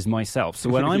life is myself. So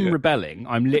when I'm rebelling,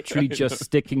 I'm literally just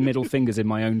sticking middle fingers in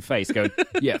my own face going,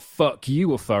 yeah, fuck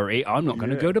you, authority. I'm not going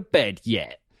to go to bed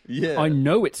yet. Yeah. I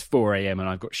know it's 4 a.m. and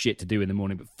I've got shit to do in the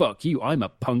morning, but fuck you, I'm a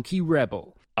punky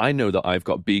rebel. I know that I've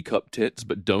got B-cup tits,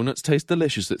 but donuts taste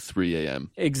delicious at 3 a.m.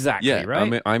 Exactly,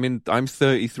 right? I'm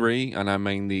 33 and I'm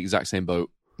in the exact same boat.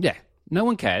 Yeah. No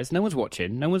one cares. No one's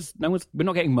watching. We're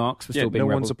not getting marks for still being rebels.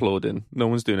 No one's applauding. No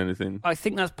one's doing anything. I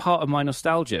think that's part of my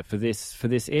nostalgia for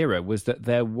this era was that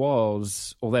there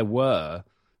were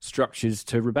structures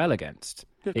to rebel against.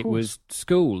 Yeah, it was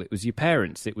school. It was your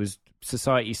parents. It was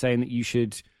society saying that you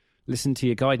should listen to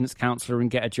your guidance counselor and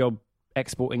get a job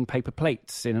exporting paper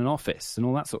plates in an office and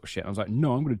all that sort of shit. I was like,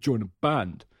 no, I'm going to join a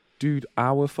band. Dude,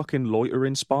 our fucking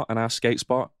loitering spot and our skate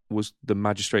spot was the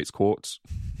magistrate's courts.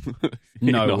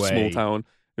 No in our way. Small town.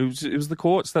 It was the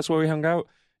courts. That's where we hung out.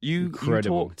 You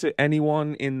talk to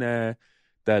anyone in their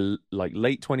like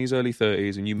late 20s, early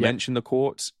 30s, and you mention the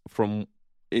courts.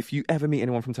 If you ever meet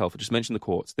anyone from Telford, just mention the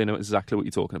courts. They know exactly what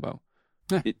you're talking about.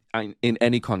 Yeah. In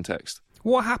any context.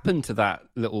 What happened to that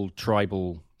little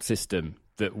tribal system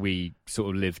that we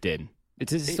sort of lived in?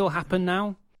 Does it still happen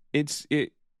now? It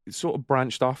sort of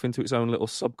branched off into its own little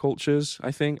subcultures,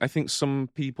 I think. I think some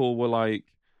people were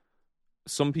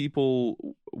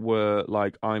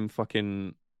like, I'm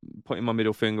fucking putting my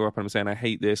middle finger up and I'm saying I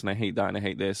hate this and I hate that and I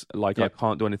hate this. Like, I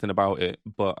can't do anything about it,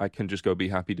 but I can just go be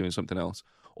happy doing something else.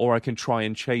 Or I can try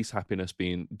and chase happiness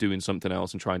doing something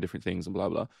else and trying different things and blah,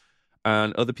 blah.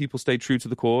 And other people stayed true to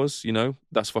the cause, you know?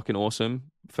 That's fucking awesome.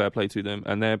 Fair play to them.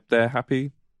 And they're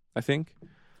happy, I think.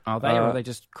 Are they, or are they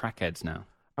just crackheads now?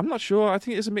 I'm not sure. I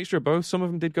think it's a mixture of both. Some of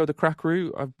them did go the crack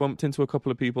route. I've bumped into a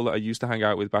couple of people that I used to hang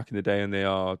out with back in the day, and they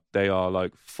are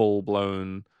like full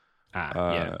blown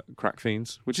crack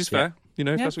fiends, which is fair. You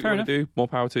know, if that's what you want to do, more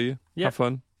power to you. Yeah. Have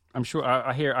fun. I'm sure.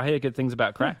 I hear good things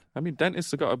about crack. Yeah. I mean,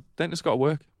 dentists got to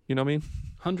work. You know what I mean?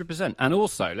 100%. And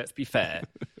also, let's be fair.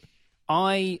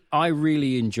 I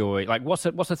really enjoy, like, what's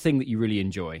a thing that you really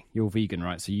enjoy? You're vegan,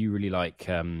 right? So you really like.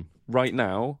 Right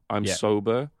now, I'm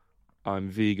sober. I'm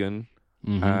vegan.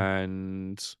 Mm-hmm.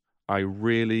 And I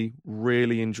really,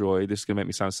 really enjoy, this is going to make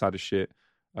me sound sad as shit,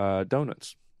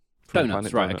 donuts.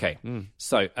 Donuts, right, okay.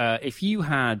 So if you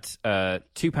had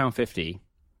 £2.50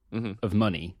 of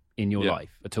money in your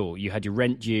life at all, you had your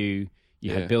rent due,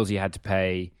 you had bills you had to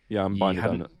pay. Yeah, I'm buying a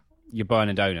donut. You're buying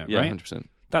a donut, right? 100%.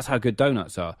 That's how good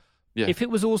donuts are. Yeah. If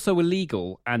it was also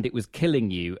illegal and it was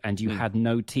killing you and you had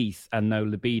no teeth and no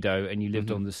libido and you lived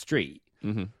on the street...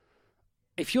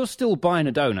 If you're still buying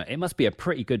a donut, it must be a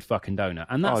pretty good fucking donut.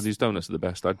 And these donuts are the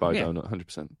best. I'd buy a donut,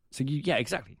 100%. So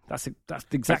exactly. That's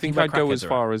exactly. I think I'd go as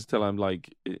far as till I'm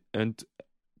like, and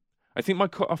I think my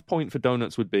cut-off point for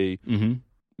donuts would be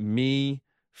me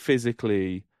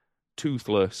physically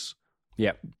toothless,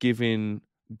 giving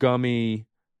gummy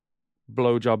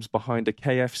blowjobs behind a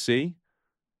KFC.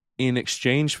 In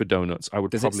exchange for donuts, I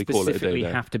would probably call it a day. Does it specifically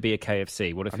have to be a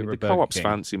KFC? What if you're a Burger King? The co-op's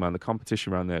fancy, man. The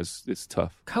competition around there is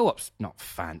tough. Co-op's not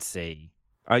fancy.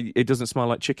 It doesn't smell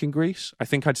like chicken grease. I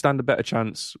think I'd stand a better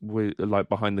chance with like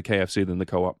behind the KFC than the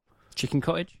co-op. Chicken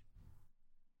cottage?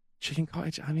 Chicken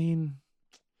cottage? I mean,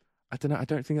 I don't know. I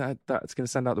don't think that's going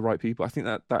to send out the right people. I think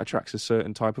that attracts a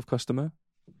certain type of customer.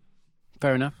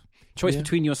 Fair enough. Choice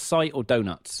between your sight or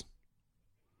donuts?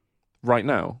 Right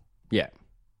now? Yeah.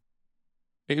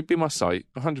 It'd be my sight.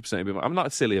 100%. I'm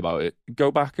not silly about it.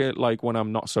 Go back at like when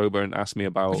I'm not sober and ask me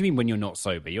about... What do you mean when you're not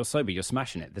sober? You're sober. You're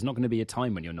smashing it. There's not going to be a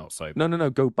time when you're not sober. No.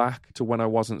 Go back to when I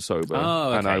wasn't sober. Oh,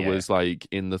 okay, and I was like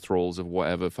in the thralls of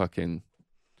whatever fucking...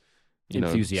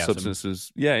 Enthusiasm.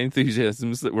 Substances. Yeah,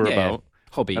 enthusiasms that were about.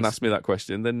 Hobbies. And ask me that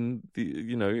question, then,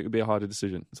 it would be a harder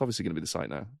decision. It's obviously going to be the sight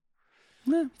now.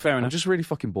 Yeah, fair enough. I'm just really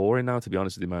fucking boring now, to be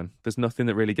honest with you, man. There's nothing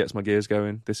that really gets my gears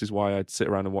going. This is why I'd sit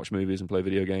around and watch movies and play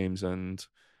video games and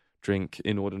drink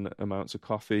inordinate amounts of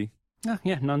coffee. Oh,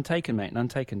 yeah, none taken, mate. None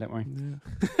taken, don't worry.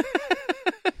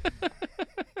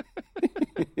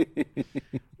 Yeah.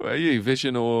 Where are you,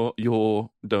 Vision or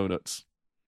your donuts?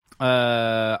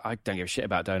 I don't give a shit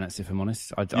about donuts, if I'm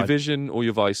honest. Your Vision or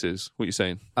your Vices? What are you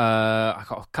saying? I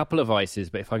got a couple of Vices,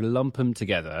 but if I lump them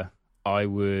together, I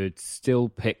would still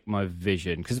pick my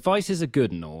Vision, because Vices are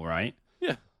good and all, right?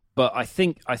 Yeah. But I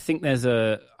think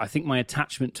my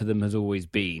attachment to them has always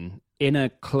been, in a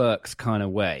Clerks kind of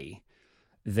way,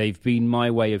 they've been my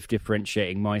way of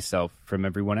differentiating myself from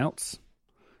everyone else.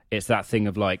 It's that thing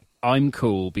of like, I'm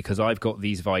cool because I've got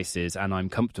these vices and I'm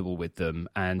comfortable with them,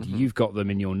 and you've got them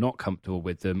and you're not comfortable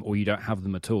with them, or you don't have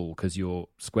them at all because you're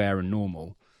square and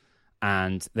normal.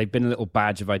 And they've been a little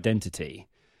badge of identity.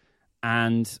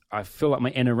 And I feel like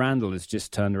my inner Randall has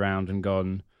just turned around and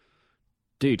gone,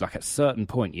 dude, like at a certain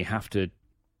point you have to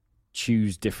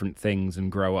choose different things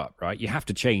and grow up, right? You have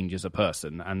to change as a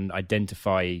person and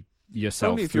identify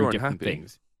yourself through different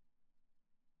things.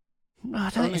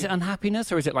 I don't know, is it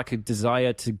unhappiness or is it like a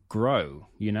desire to grow,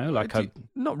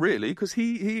 Not really, because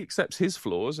he accepts his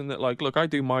flaws and that, like, look, I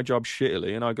do my job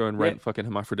shittily and I go and rent fucking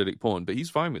hermaphroditic porn, but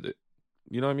he's fine with it.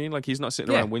 You know what I mean? Like, he's not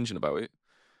sitting around whinging about it.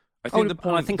 I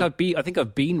think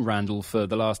I've been Randall for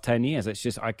the last 10 years. It's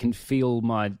just I can feel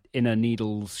my inner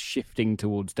needles shifting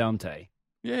towards Dante.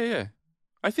 Yeah.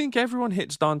 I think everyone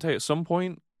hits Dante at some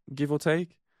point, give or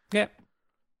take. Yeah.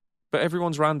 But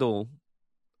everyone's Randall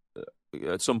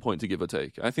at some point, to give or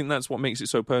take. I think that's what makes it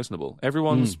so personable.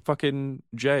 Everyone's fucking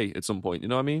Jay at some point, you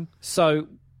know what I mean? So,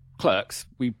 Clerks,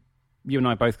 you and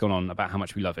I both gone on about how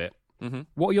much we love it. Mm-hmm.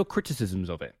 What are your criticisms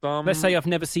of it? Let's say I've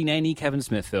never seen any Kevin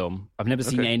Smith film. I've never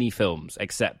seen any films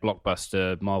except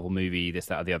blockbuster, Marvel movie, this,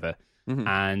 that, or the other. Mm-hmm.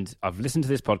 And I've listened to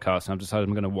this podcast and I've decided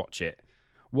I'm going to watch it.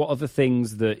 What are the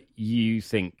things that you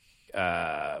think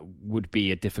would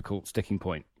be a difficult sticking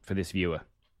point for this viewer?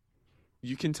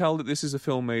 You can tell that this is a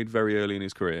film made very early in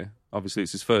his career. Obviously,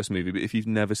 it's his first movie, but if you've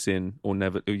never seen or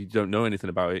you don't know anything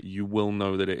about it, you will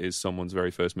know that it is someone's very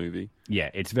first movie.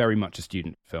 Yeah, it's very much a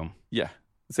student film. Yeah,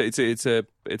 so it's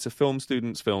a film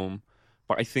student's film,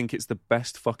 but I think it's the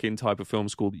best fucking type of film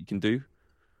school that you can do.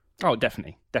 Oh,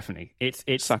 definitely. It's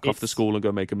sack off the school and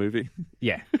go make a movie.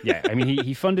 Yeah. I mean,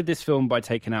 he funded this film by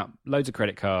taking out loads of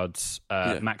credit cards,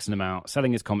 maxing them out,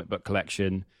 selling his comic book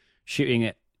collection, shooting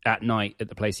it at night at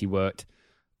the place he worked.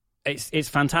 It's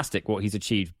fantastic what he's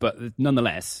achieved, but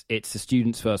nonetheless, it's a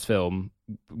student's first film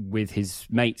with his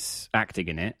mates acting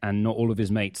in it, and not all of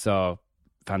his mates are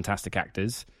fantastic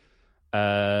actors.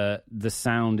 The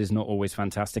sound is not always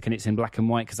fantastic, and it's in black and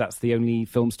white because that's the only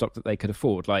film stock that they could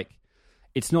afford. Like,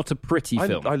 it's not a pretty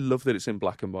film. I love that it's in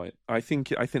black and white. I think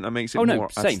that makes it more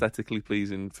aesthetically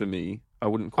pleasing for me. I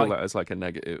wouldn't call that as like a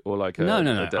negative or like a no.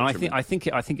 A I think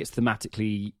it's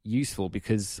thematically useful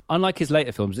because unlike his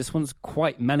later films, this one's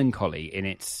quite melancholy in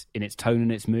its tone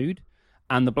and its mood,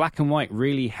 and the black and white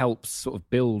really helps sort of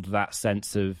build that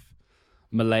sense of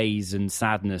malaise and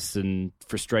sadness and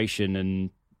frustration,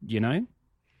 and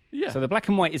So the black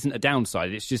and white isn't a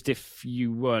downside. It's just if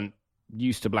you weren't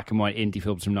used to black and white indie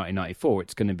films from 1994,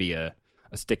 it's going to be a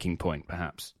sticking point,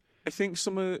 perhaps. I think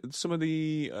some of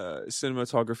the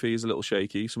cinematography is a little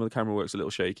shaky. Some of the camera work's a little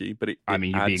shaky, but you're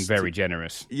being very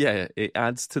generous. Yeah, it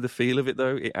adds to the feel of it,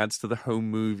 though. It adds to the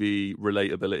home movie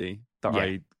relatability.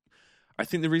 I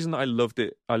think the reason that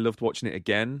I loved watching it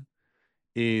again,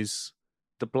 is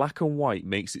the black and white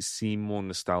makes it seem more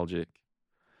nostalgic.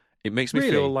 It makes me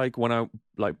feel like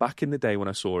back in the day when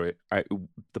I saw it,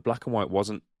 the black and white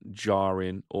wasn't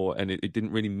jarring and it didn't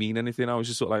really mean anything. I was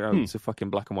just sort of like, it's a fucking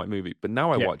black and white movie. But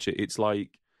now I watch it, it's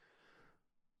like,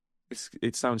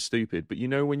 it sounds stupid, but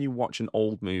when you watch an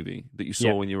old movie that you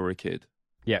saw when you were a kid.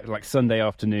 Yeah, like Sunday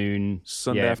afternoon.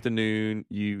 Afternoon.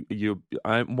 When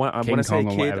I say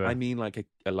kid, I mean like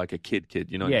a kid.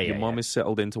 Your mom is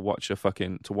settled in to watch a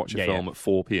film at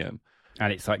 4 p.m.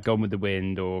 And it's like Gone with the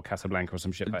Wind or Casablanca or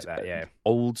some shit like that,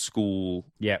 Old school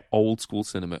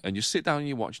cinema. And you sit down and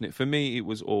you're watching it. For me, it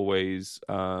was always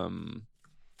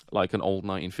like an old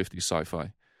 1950s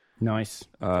sci-fi. Nice.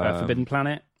 Forbidden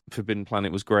Planet. Forbidden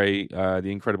Planet was great. The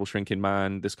Incredible Shrinking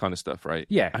Man, this kind of stuff, right?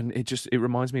 Yeah. And it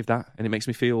reminds me of that, and it makes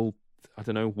me feel, I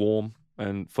don't know, warm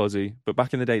and fuzzy. But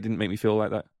back in the day, it didn't make me feel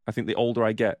like that. I think the older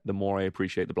I get, the more I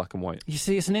appreciate the black and white. You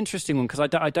see, it's an interesting one because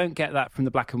I don't get that from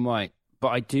the black and white, but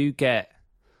I do get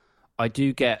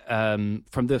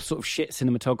from the sort of shit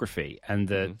cinematography and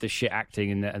the shit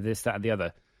acting and this, that, and the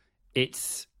other. It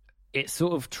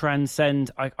sort of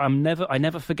transcend. I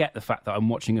never forget the fact that I'm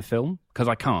watching a film because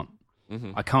I can't.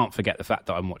 Mm-hmm. I can't forget the fact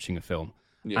that I'm watching a film.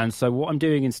 Yeah. And so what I'm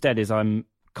doing instead is I'm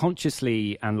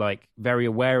consciously and like very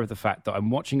aware of the fact that I'm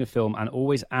watching a film and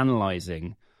always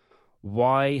analyzing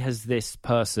why has this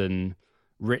person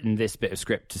written this bit of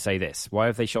script to say this? Why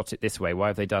have they shot it this way? Why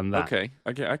have they done that? Okay,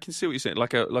 I can see what you're saying.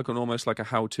 Like an almost like a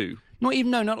how-to.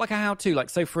 Not like a how-to. Like,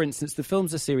 so for instance, the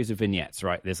film's a series of vignettes,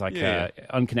 right? There's like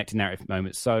unconnected narrative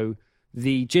moments. So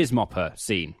the jizz mopper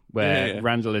scene where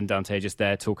Randall and Dante are just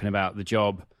there talking about the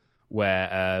job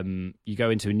where you go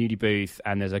into a nudie booth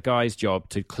and there's a guy's job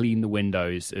to clean the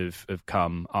windows of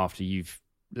cum after you've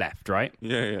left, right?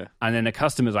 Yeah. And then the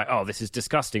customer's like, oh, this is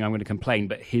disgusting, I'm going to complain.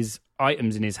 But his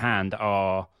items in his hand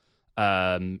are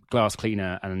glass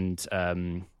cleaner and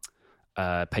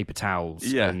paper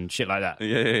towels and shit like that.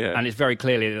 Yeah. And it's very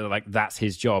clearly like that's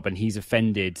his job and he's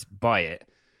offended by it.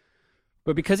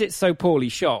 But because it's so poorly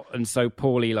shot and so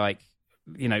poorly, like,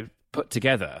 you know, put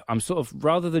together, I'm sort of,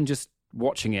 rather than just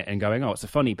watching it and going, oh, it's a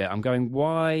funny bit, I'm going,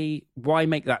 why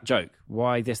make that joke?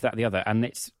 Why this, that, the other? And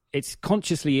it's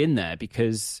consciously in there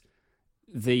because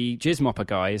the jizz mopper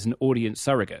guy is an audience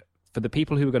surrogate for the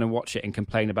people who are going to watch it and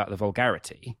complain about the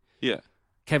vulgarity. Yeah.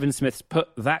 Kevin Smith's put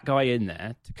that guy in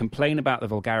there to complain about the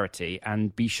vulgarity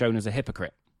and be shown as a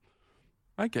hypocrite.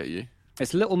 I get you.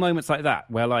 It's little moments like that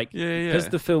where, like, because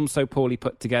the film's so poorly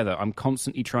put together, I'm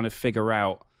constantly trying to figure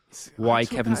out why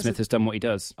Kevin Smith has done what he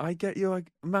does. I get you.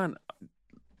 Man,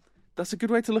 that's a good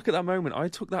way to look at that moment. I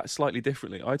took that slightly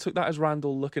differently. I took that as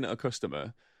Randall looking at a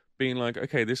customer, being like,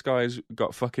 okay, this guy's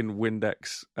got fucking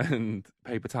Windex and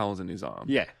paper towels in his arm.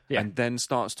 Yeah. And then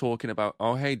starts talking about,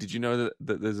 oh, hey, did you know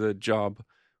that there's a job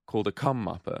called a cum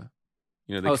mapper?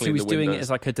 You know, they so he's doing it as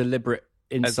like a deliberate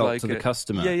insult to the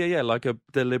customer. Yeah, like a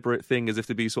deliberate thing, as if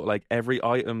to be sort of like every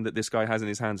item that this guy has in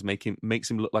his hands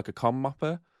makes him look like a cum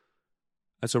mapper.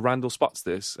 And so Randall spots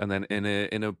this, and then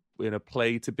in a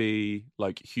play to be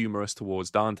like humorous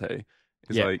towards Dante,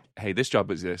 is like, hey, this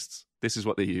job exists. This is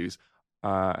what they use.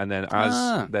 And then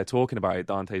as they're talking about it,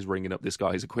 Dante's ringing up this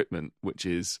guy's equipment, which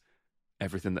is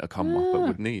everything that a cum mapper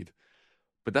would need.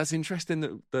 But that's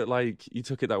interesting that like you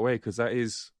took it that way, because that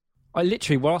is. I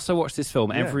literally, whilst I watched this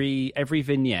film, every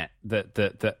vignette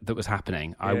that was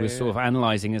happening, I was sort of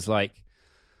analysing as like,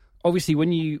 obviously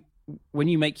when you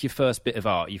make your first bit of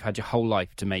art, you've had your whole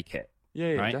life to make it.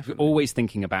 Yeah, right? Definitely. You're always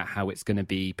thinking about how it's going to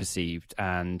be perceived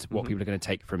and what people are going to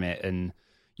take from it. And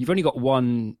you've only got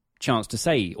one chance to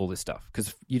say all this stuff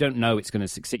because you don't know it's going to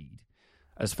succeed.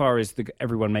 As far as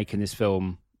everyone making this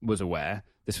film was aware,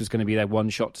 this was going to be their one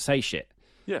shot to say shit.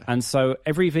 Yeah. And so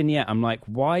every vignette, I'm like,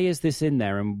 why is this in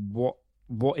there? And what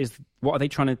are they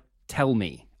trying to tell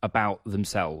me about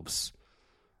themselves?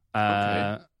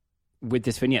 With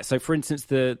this vignette. So, for instance,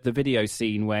 the video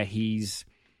scene where he's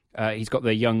got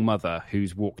the young mother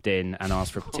who's walked in and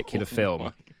asked for a particular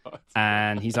film,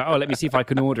 and he's like, "Oh, let me see if I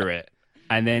can order it."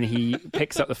 And then he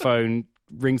picks up the phone,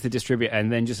 rings the distributor,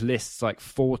 and then just lists like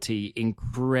 40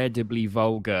 incredibly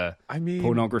vulgar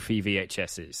pornography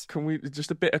VHSs. Can we just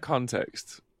a bit of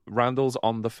context? Randall's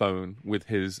on the phone with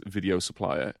his video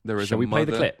supplier. Shall we play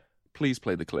the clip? Please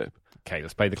play the clip. Okay,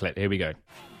 let's play the clip. Here we go.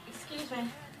 Excuse me.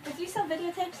 Do you sell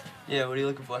videotapes? Yeah, what are you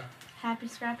looking for? Happy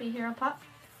Scrappy Hero Pop?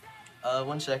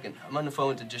 1 second. I'm on the phone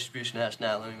with the distribution house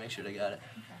now. Let me make sure they got it.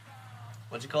 Okay.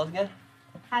 What's it called again?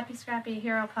 Happy Scrappy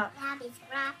Hero Pop. Happy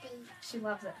Scrappy. She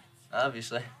loves it.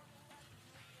 Obviously.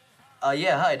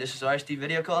 Yeah, hi, this is RST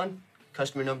Video calling.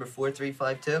 Customer number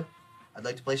 4352. I'd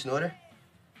like to place an order.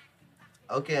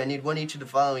 Okay, I need one each of the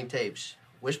following tapes.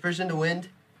 Whispers in the Wind,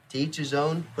 To Each His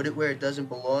Own, Put It Where It Doesn't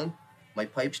Belong, My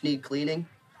Pipes Need Cleaning,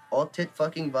 All Tit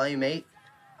Fucking Volume 8,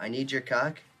 I Need Your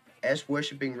Cock, Ass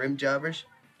Worshipping Rim Jobbers,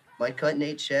 My Cutting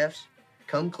 8 Shafts,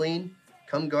 Come Clean,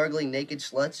 Come Gargling Naked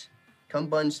Sluts, Come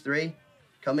Buns 3,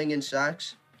 Coming in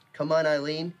Socks, Come On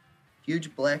Eileen,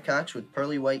 Huge Black Cocks with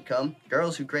Pearly White Cum,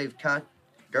 Girls Who Crave Cunt,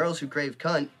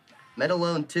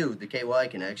 Metalone 2, the KY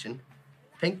Connection,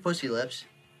 Pink Pussy Lips,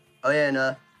 oh yeah,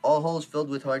 and All Holes Filled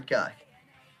with Hard Cock.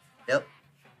 Yep.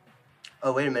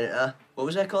 Oh, wait a minute, what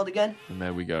was that called again? And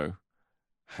there we go.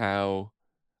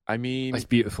 It's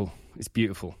beautiful. It's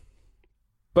beautiful.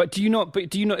 But do you not?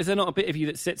 Is there not a bit of you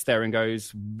that sits there and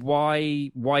goes,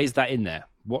 "Why is that in there?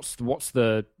 What's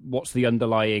the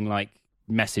underlying like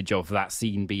message of that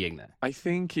scene being there?" I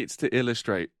think it's to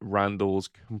illustrate Randall's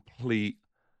complete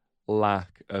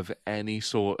lack of any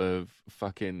sort of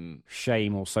fucking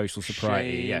Shame or social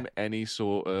sobriety, shame, any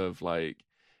sort of like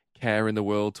care in the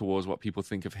world towards what people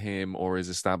think of him or his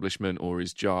establishment or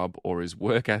his job or his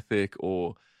work ethic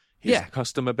or his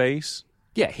customer base.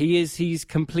 Yeah, he's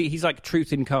complete. He's like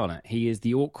truth incarnate. He is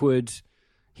the awkward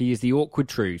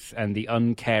truth and the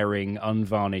uncaring,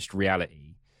 unvarnished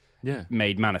reality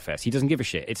made manifest. He doesn't give a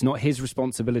shit. It's not his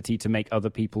responsibility to make other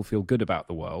people feel good about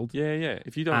the world. Yeah.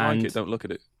 If you don't like it, don't look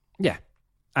at it. Yeah.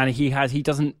 And he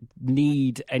doesn't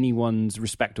need anyone's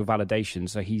respect or validation,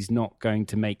 so he's not going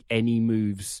to make any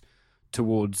moves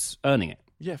towards earning it.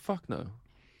 Yeah, fuck no.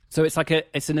 So it's like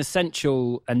it's an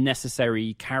essential and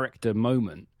necessary character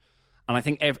moment. And I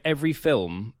think every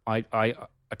film, I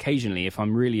occasionally, if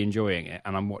I'm really enjoying it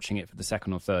and I'm watching it for the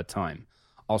second or third time,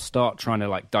 I'll start trying to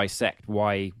like dissect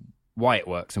why it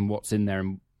works and what's in there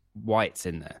and why it's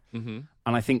in there. Mm-hmm.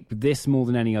 And I think this more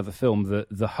than any other film,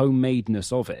 the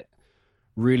homemadeness of it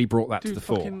really brought that to the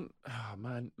fore. Oh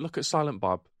man, look at Silent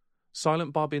Bob.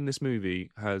 Silent Bob in this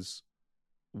movie has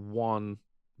one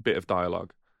bit of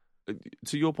dialogue.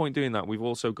 To your point, doing that, we've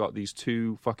also got these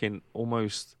two fucking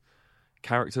almost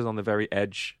characters on the very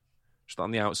edge, just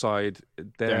on the outside.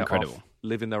 They're incredible,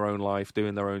 living their own life,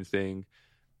 doing their own thing.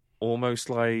 Almost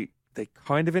like they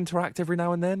kind of interact every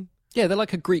now and then. Yeah, they're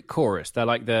like a Greek chorus. They're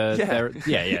like they're like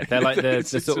the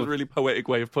it's sort a of really poetic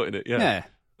way of putting it. Yeah.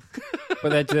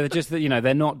 But they're just,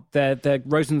 they're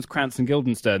Rosencrantz and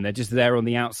Guildenstern. They're just there on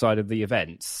the outside of the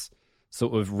events,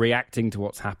 sort of reacting to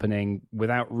what's happening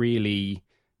without really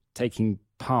taking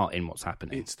part in what's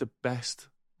happening. It's the best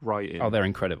writing. Oh, they're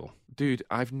incredible. Dude,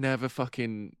 I've never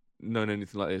fucking known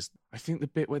anything like this. I think the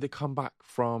bit where they come back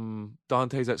from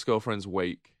Dante's ex-girlfriend's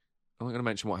wake, I'm not going to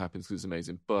mention what happens because it's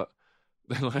amazing, but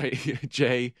they're like,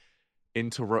 Jay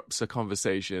interrupts a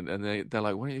conversation and they're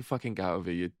like, why don't you fucking get out of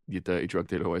here, you dirty drug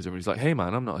dealer? Always, everybody's like, hey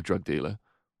man, I'm not a drug dealer.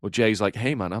 Or Jay's like,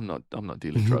 hey man, I'm not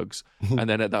dealing drugs. And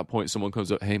then at that point, someone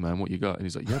comes up, hey man, what you got? And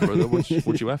he's like, yeah, brother, what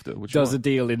you after? What you does want? a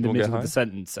deal in the middle of the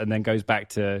sentence and then goes back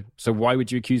to, so why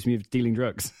would you accuse me of dealing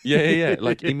drugs? Yeah.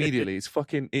 Like immediately,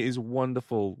 it is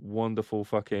wonderful, wonderful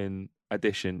fucking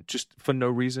addition, just for no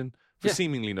reason, for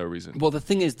seemingly no reason. Well, the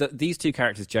thing is that these two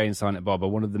characters, Jay and Silent Bob, are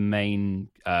one of the main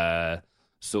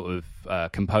sort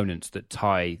of components that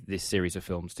tie this series of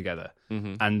films together.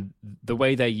 Mm-hmm. And the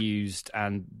way they're used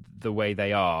and the way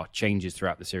they are changes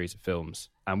throughout the series of films.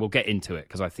 And we'll get into it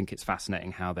because I think it's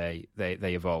fascinating how they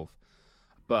evolve.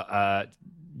 But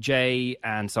Jay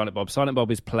and Silent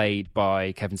Bob is played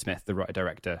by Kevin Smith, the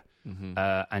writer-director. Mm-hmm.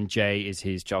 And Jay is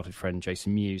his childhood friend,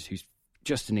 Jason Mewes, who's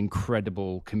just an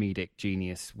incredible comedic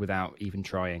genius without even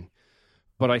trying.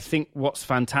 But I think what's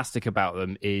fantastic about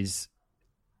them is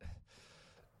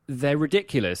they're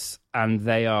ridiculous and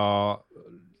they are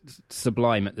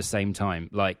sublime at the same time.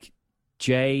 Like,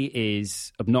 Jay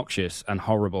is obnoxious and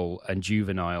horrible and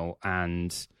juvenile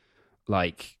and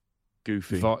like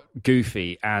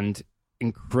goofy and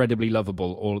incredibly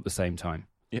lovable all at the same time.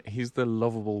 Yeah, he's the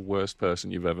lovable worst person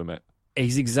you've ever met.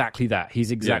 He's exactly that.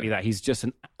 That. He's just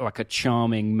like a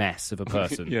charming mess of a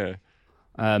person. Yeah.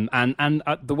 And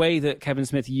the way that Kevin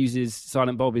Smith uses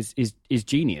Silent Bob is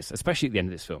genius, especially at the end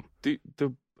of this film. The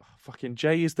fucking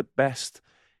Jay is the best.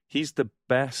 He's the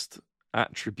best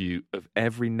attribute of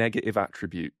every negative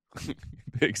attribute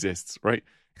that exists, right?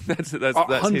 That's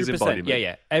his embodiment.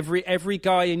 Yeah. Every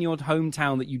guy in your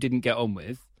hometown that you didn't get on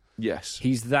with, yes,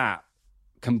 he's that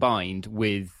combined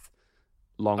with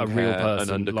long a hair, real person,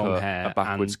 an undercut, long hair, a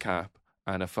backwards cap,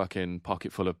 and a fucking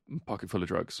pocket full of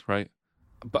drugs, right?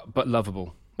 But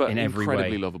lovable, but in every way,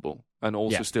 incredibly lovable, and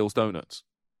also steals donuts.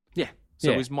 Yeah.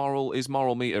 So his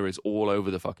moral meter is all over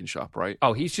the fucking shop, right?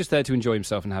 Oh, he's just there to enjoy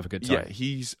himself and have a good time. Yeah,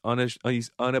 he's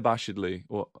unabashedly,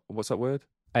 what's that word?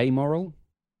 Amoral,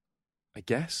 I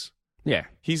guess. Yeah,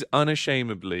 he's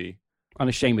unashamedly. There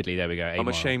we go. Amoral.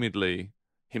 Unashamedly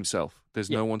himself. There's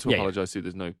no one to apologize to.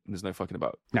 There's no fucking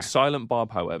about. No. Silent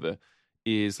Bob, however,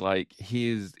 is like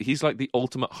he's like the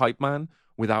ultimate hype man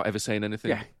without ever saying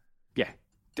anything. Yeah.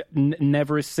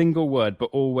 Never a single word, but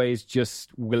always just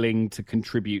willing to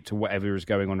contribute to whatever is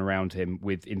going on around him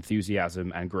with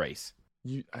enthusiasm and grace.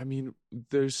 I mean,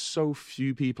 there's so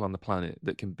few people on the planet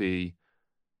that can be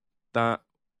that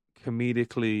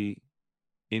comedically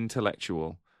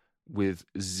intellectual with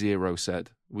zero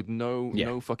said, with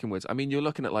no fucking words. I mean, you're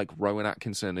looking at like Rowan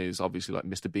Atkinson is obviously like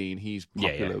Mr. Bean. He's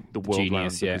popular the world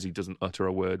Genius, round because he doesn't utter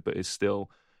a word, but is still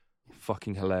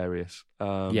fucking hilarious.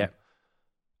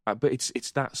 But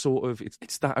it's that sort of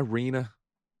it's that arena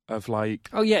of like,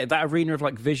 Oh yeah, that arena of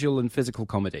like visual and physical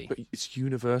comedy. but it's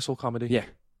universal comedy.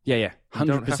 Yeah, 100%. You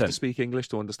don't have to speak English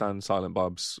to understand Silent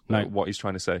Bob's what he's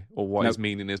trying to say, or what his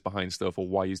meaning is behind stuff, or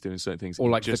why he's doing certain things,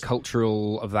 or like the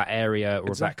cultural of that area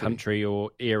or of that country or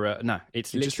era. No,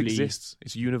 it's literally just exists.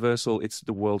 It's universal. It's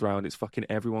the world round. It's fucking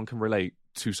everyone can relate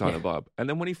to Silent Bob. And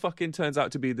then when he fucking turns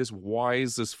out to be this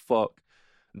wise as fuck,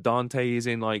 Dante is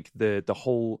in like the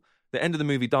end of the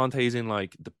movie. Dante is in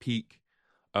like the peak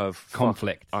of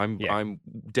conflict. I'm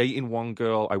dating one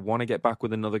girl. I want to get back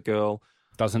with another girl.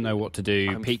 Doesn't know what to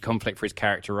do. Peak conflict for his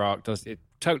character arc. Does it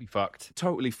totally fucked?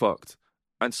 Totally fucked.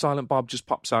 And Silent Bob just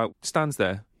pops out, stands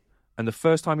there, and the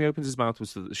first time he opens his mouth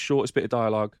was the shortest bit of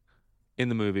dialogue in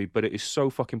the movie, but it is so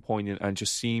fucking poignant and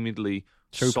just seemingly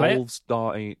solves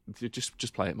Dante.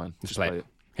 Just play it, man. Just play it.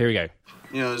 Here we go.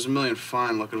 You know, there's a million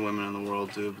fine-looking women in the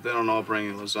world, dude, but they don't all bring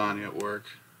you lasagna at work.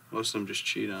 Most of them just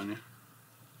cheat on you.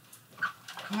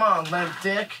 Come on, limp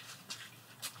dick.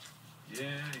 Yeah.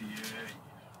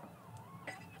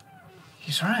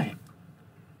 He's right.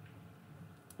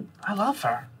 I love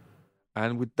her.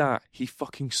 And with that, he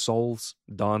fucking solves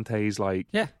Dante's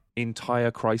entire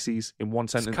crises in one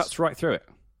sentence. Just cuts right through it.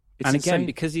 It's and insane. Again,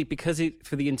 because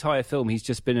for the entire film, he's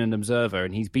just been an observer,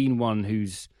 and he's been one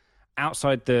who's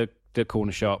outside the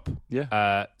corner shop,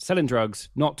 selling drugs,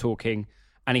 not talking,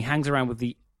 and he hangs around with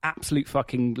the absolute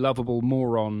fucking lovable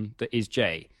moron that is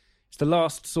Jay. It's the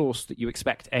last source that you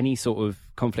expect any sort of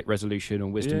conflict resolution or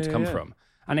wisdom to come from.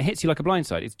 And it hits you like a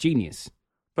blindside. It's genius.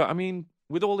 But I mean,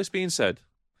 with all this being said,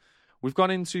 we've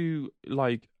gone into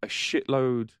like a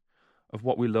shitload of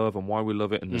what we love and why we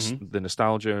love it, and the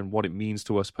nostalgia and what it means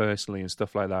to us personally and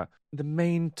stuff like that. The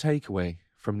main takeaway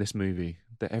from this movie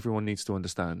that everyone needs to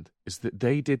understand is that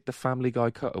they did the Family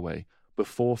Guy cutaway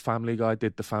before Family Guy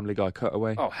did the Family Guy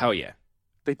cutaway. Oh, hell yeah.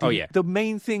 They did the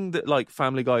main thing that like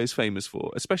Family Guy is famous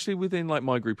for, especially within like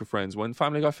my group of friends. When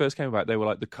Family Guy first came about, they were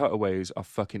like, the cutaways are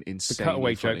fucking insane. The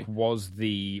cutaway joke was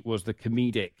the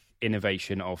comedic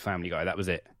innovation of Family Guy. That was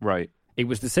it. Right. It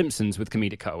was The Simpsons with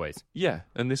comedic cutaways. Yeah,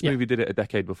 and this movie did it a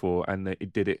decade before, and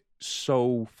it did it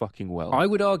so fucking well. I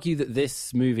would argue that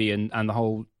this movie and the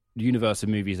whole universe of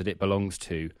movies that it belongs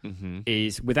to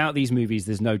is, without these movies,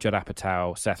 there's no Judd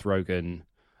Apatow, Seth Rogen,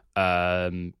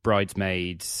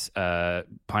 Bridesmaids,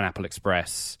 Pineapple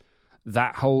Express,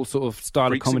 that whole sort of style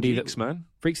Freaks of comedy. And Geeks, man.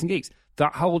 Freaks and Geeks.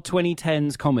 That whole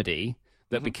 2010s comedy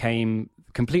that became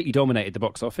completely dominated the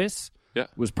box office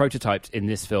was prototyped in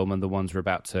this film and the ones we're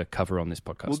about to cover on this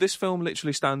podcast. Well, this film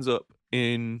literally stands up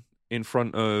in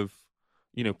front of,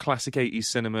 you know, classic 80s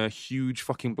cinema, huge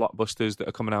fucking blockbusters that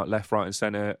are coming out left, right, and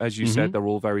center. As you said, they're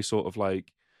all very sort of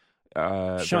like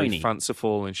shiny, very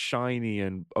fanciful and shiny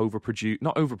and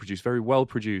overproduced, very well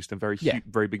produced and very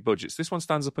very big budgets. This one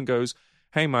stands up and goes,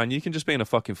 hey man, you can just be in a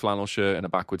fucking flannel shirt and a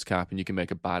backwards cap and you can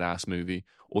make a badass movie.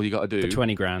 All you got to do for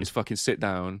 20 grand is fucking sit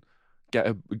down, get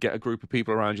a group of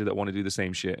people around you that want to do the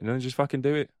same shit, and then just fucking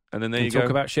do it. And then you talk go.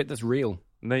 about shit that's real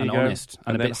and, there you and go. honest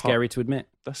and a bit scary to admit.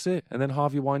 That's it. And then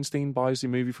Harvey Weinstein buys your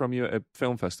movie from you at a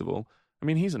film festival. I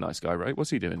mean, he's a nice guy, right? What's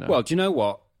he doing now? Well, do you know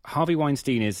what? Harvey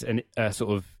Weinstein is a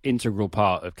sort of integral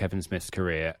part of Kevin Smith's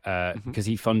career because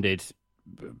he funded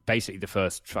basically the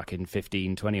first fucking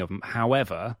 15, 20 of them.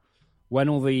 However, when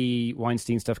all the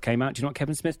Weinstein stuff came out, do you know what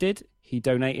Kevin Smith did? He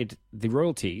donated the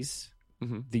royalties,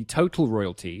 the total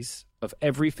royalties of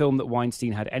every film that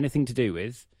Weinstein had anything to do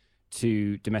with,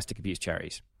 to domestic abuse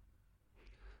charities.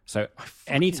 So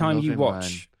anytime you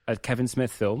watch a Kevin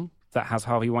Smith film that has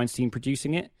Harvey Weinstein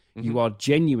producing it, you are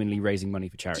genuinely raising money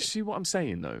for charity. Do you see what I'm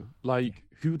saying, though? Like,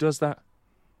 who does that?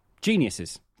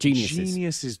 Geniuses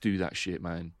do that shit,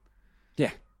 man.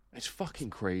 Yeah. It's fucking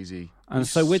crazy. And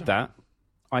so with that,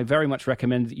 I very much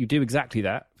recommend that you do exactly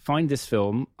that. Find this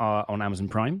film on Amazon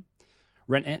Prime,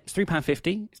 rent it. It's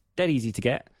 £3.50. It's dead easy to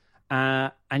get.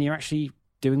 And you're actually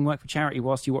doing work for charity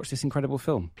whilst you watch this incredible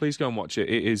film. Please go and watch it.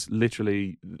 It is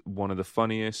literally one of the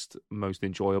funniest, most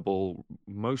enjoyable,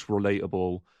 most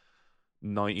relatable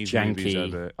 90s janky, movies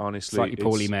ever. Honestly, slightly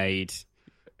poorly made,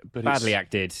 badly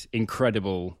acted,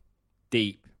 incredible,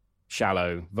 deep,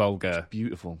 shallow, vulgar. It's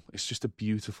beautiful. It's just a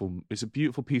beautiful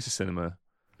piece of cinema.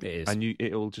 It is. And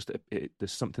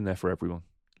there's something there for everyone.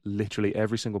 Literally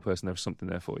every single person, there's something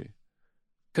there for you.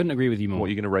 Couldn't agree with you more. What are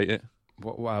you going to rate it?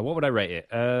 What would I rate it?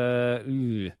 I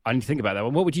need to think about that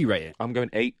one. What would you rate it? I'm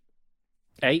going 8.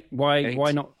 8? Why? 8.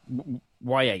 Why not?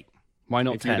 Why 8? Why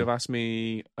not 10? If you'd have asked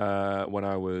me when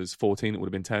I was 14, it would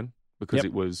have been 10 because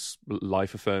it was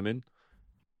life affirming.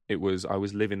 I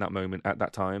was living that moment at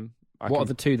that time. What are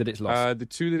the two that it's lost? The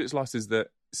two that it's lost is that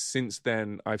since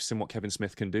then I've seen what Kevin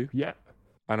Smith can do. Yeah.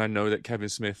 And I know that Kevin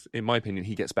Smith, in my opinion,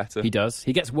 he gets better. He does.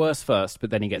 He gets worse first,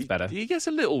 but then he gets better. He gets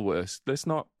a little worse. Let's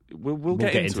not. We'll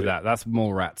get into that. That's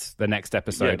more rats. The next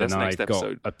episode, that's and next I've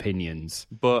episode. got opinions.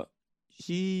 But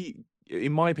he,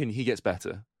 in my opinion, he gets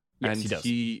better. Yes, and he does.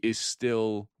 He is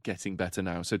still getting better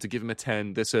now. So to give him a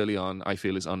 10 this early on, I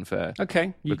feel is unfair.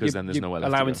 Okay, because then there's nowhere left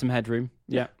allowing to go. some headroom.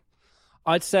 Yeah,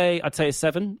 I'd say a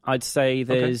 7. I'd say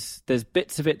there's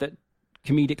bits of it that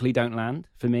comedically don't land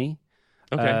for me.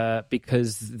 Okay.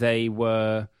 Because they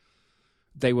were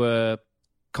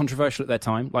controversial at their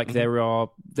time. Like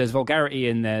there's vulgarity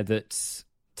in there that's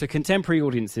to contemporary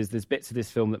audiences. There's bits of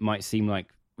this film that might seem like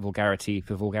vulgarity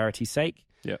for vulgarity's sake.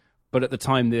 Yeah. But at the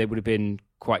time, they would have been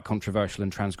quite controversial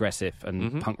and transgressive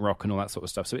and punk rock and all that sort of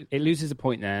stuff. So it loses a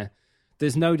point there.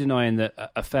 There's no denying that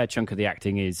a fair chunk of the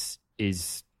acting is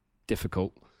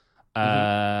difficult.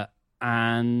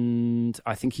 And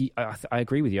I think I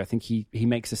agree with you. I think he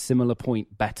makes a similar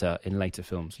point better in later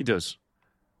films. He does.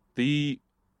 The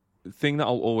thing that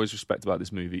I'll always respect about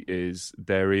this movie is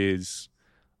there is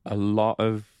a lot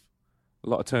of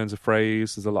turns of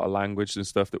phrase. There's a lot of language and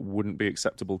stuff that wouldn't be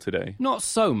acceptable today. Not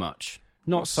so much.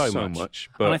 Not so much.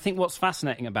 But and I think what's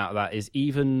fascinating about that is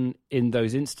even in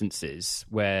those instances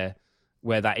where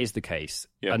that is the case,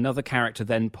 another character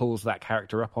then pulls that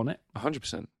character up on it.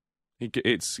 100%.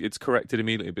 It's corrected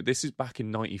immediately. But this is back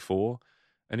in '94,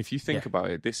 and if you think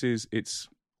about it, it's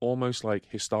almost like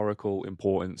historical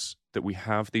importance that we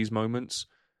have these moments.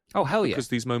 Oh, hell yeah. Because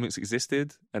these moments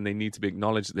existed and they need to be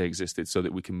acknowledged that they existed so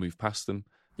that we can move past them.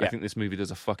 Yeah. I think this movie does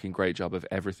a fucking great job of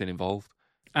everything involved.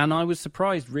 And I was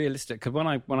surprised, realistic, because when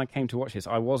I came to watch this,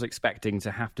 I was expecting to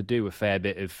have to do a fair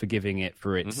bit of forgiving it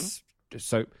for its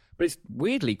but it's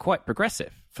weirdly quite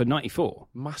progressive for '94.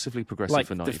 Massively progressive like,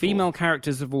 for '94. The female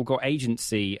characters have all got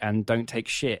agency and don't take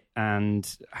shit and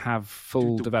have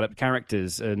full developed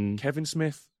characters. And Kevin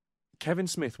Smith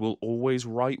will always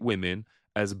write women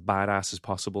as badass as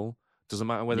possible. Doesn't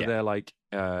matter whether they're like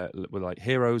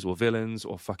heroes or villains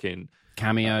or fucking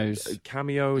cameos,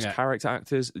 character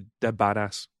actors. They're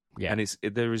badass. Yeah, and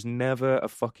there is never a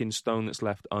fucking stone that's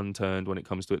left unturned when it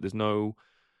comes to it. The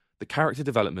character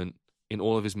development in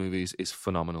all of his movies is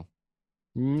phenomenal.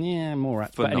 Yeah, more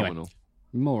rats. Phenomenal. But anyway,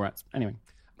 more rats. Anyway,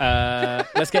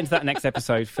 let's get into that next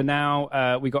episode. For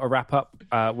now, we got to wrap up.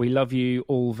 We love you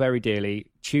all very dearly.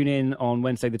 Tune in on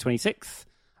Wednesday the 26th,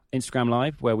 Instagram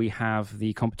Live, where we have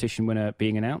the competition winner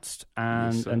being announced.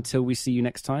 And until we see you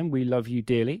next time, we love you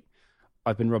dearly.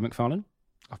 I've been Rob McFarlane.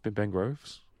 I've been Ben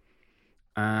Groves.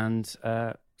 And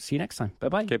see you next time.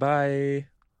 Bye-bye. Okay, bye.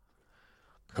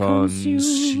 Consume,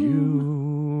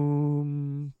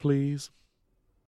 please.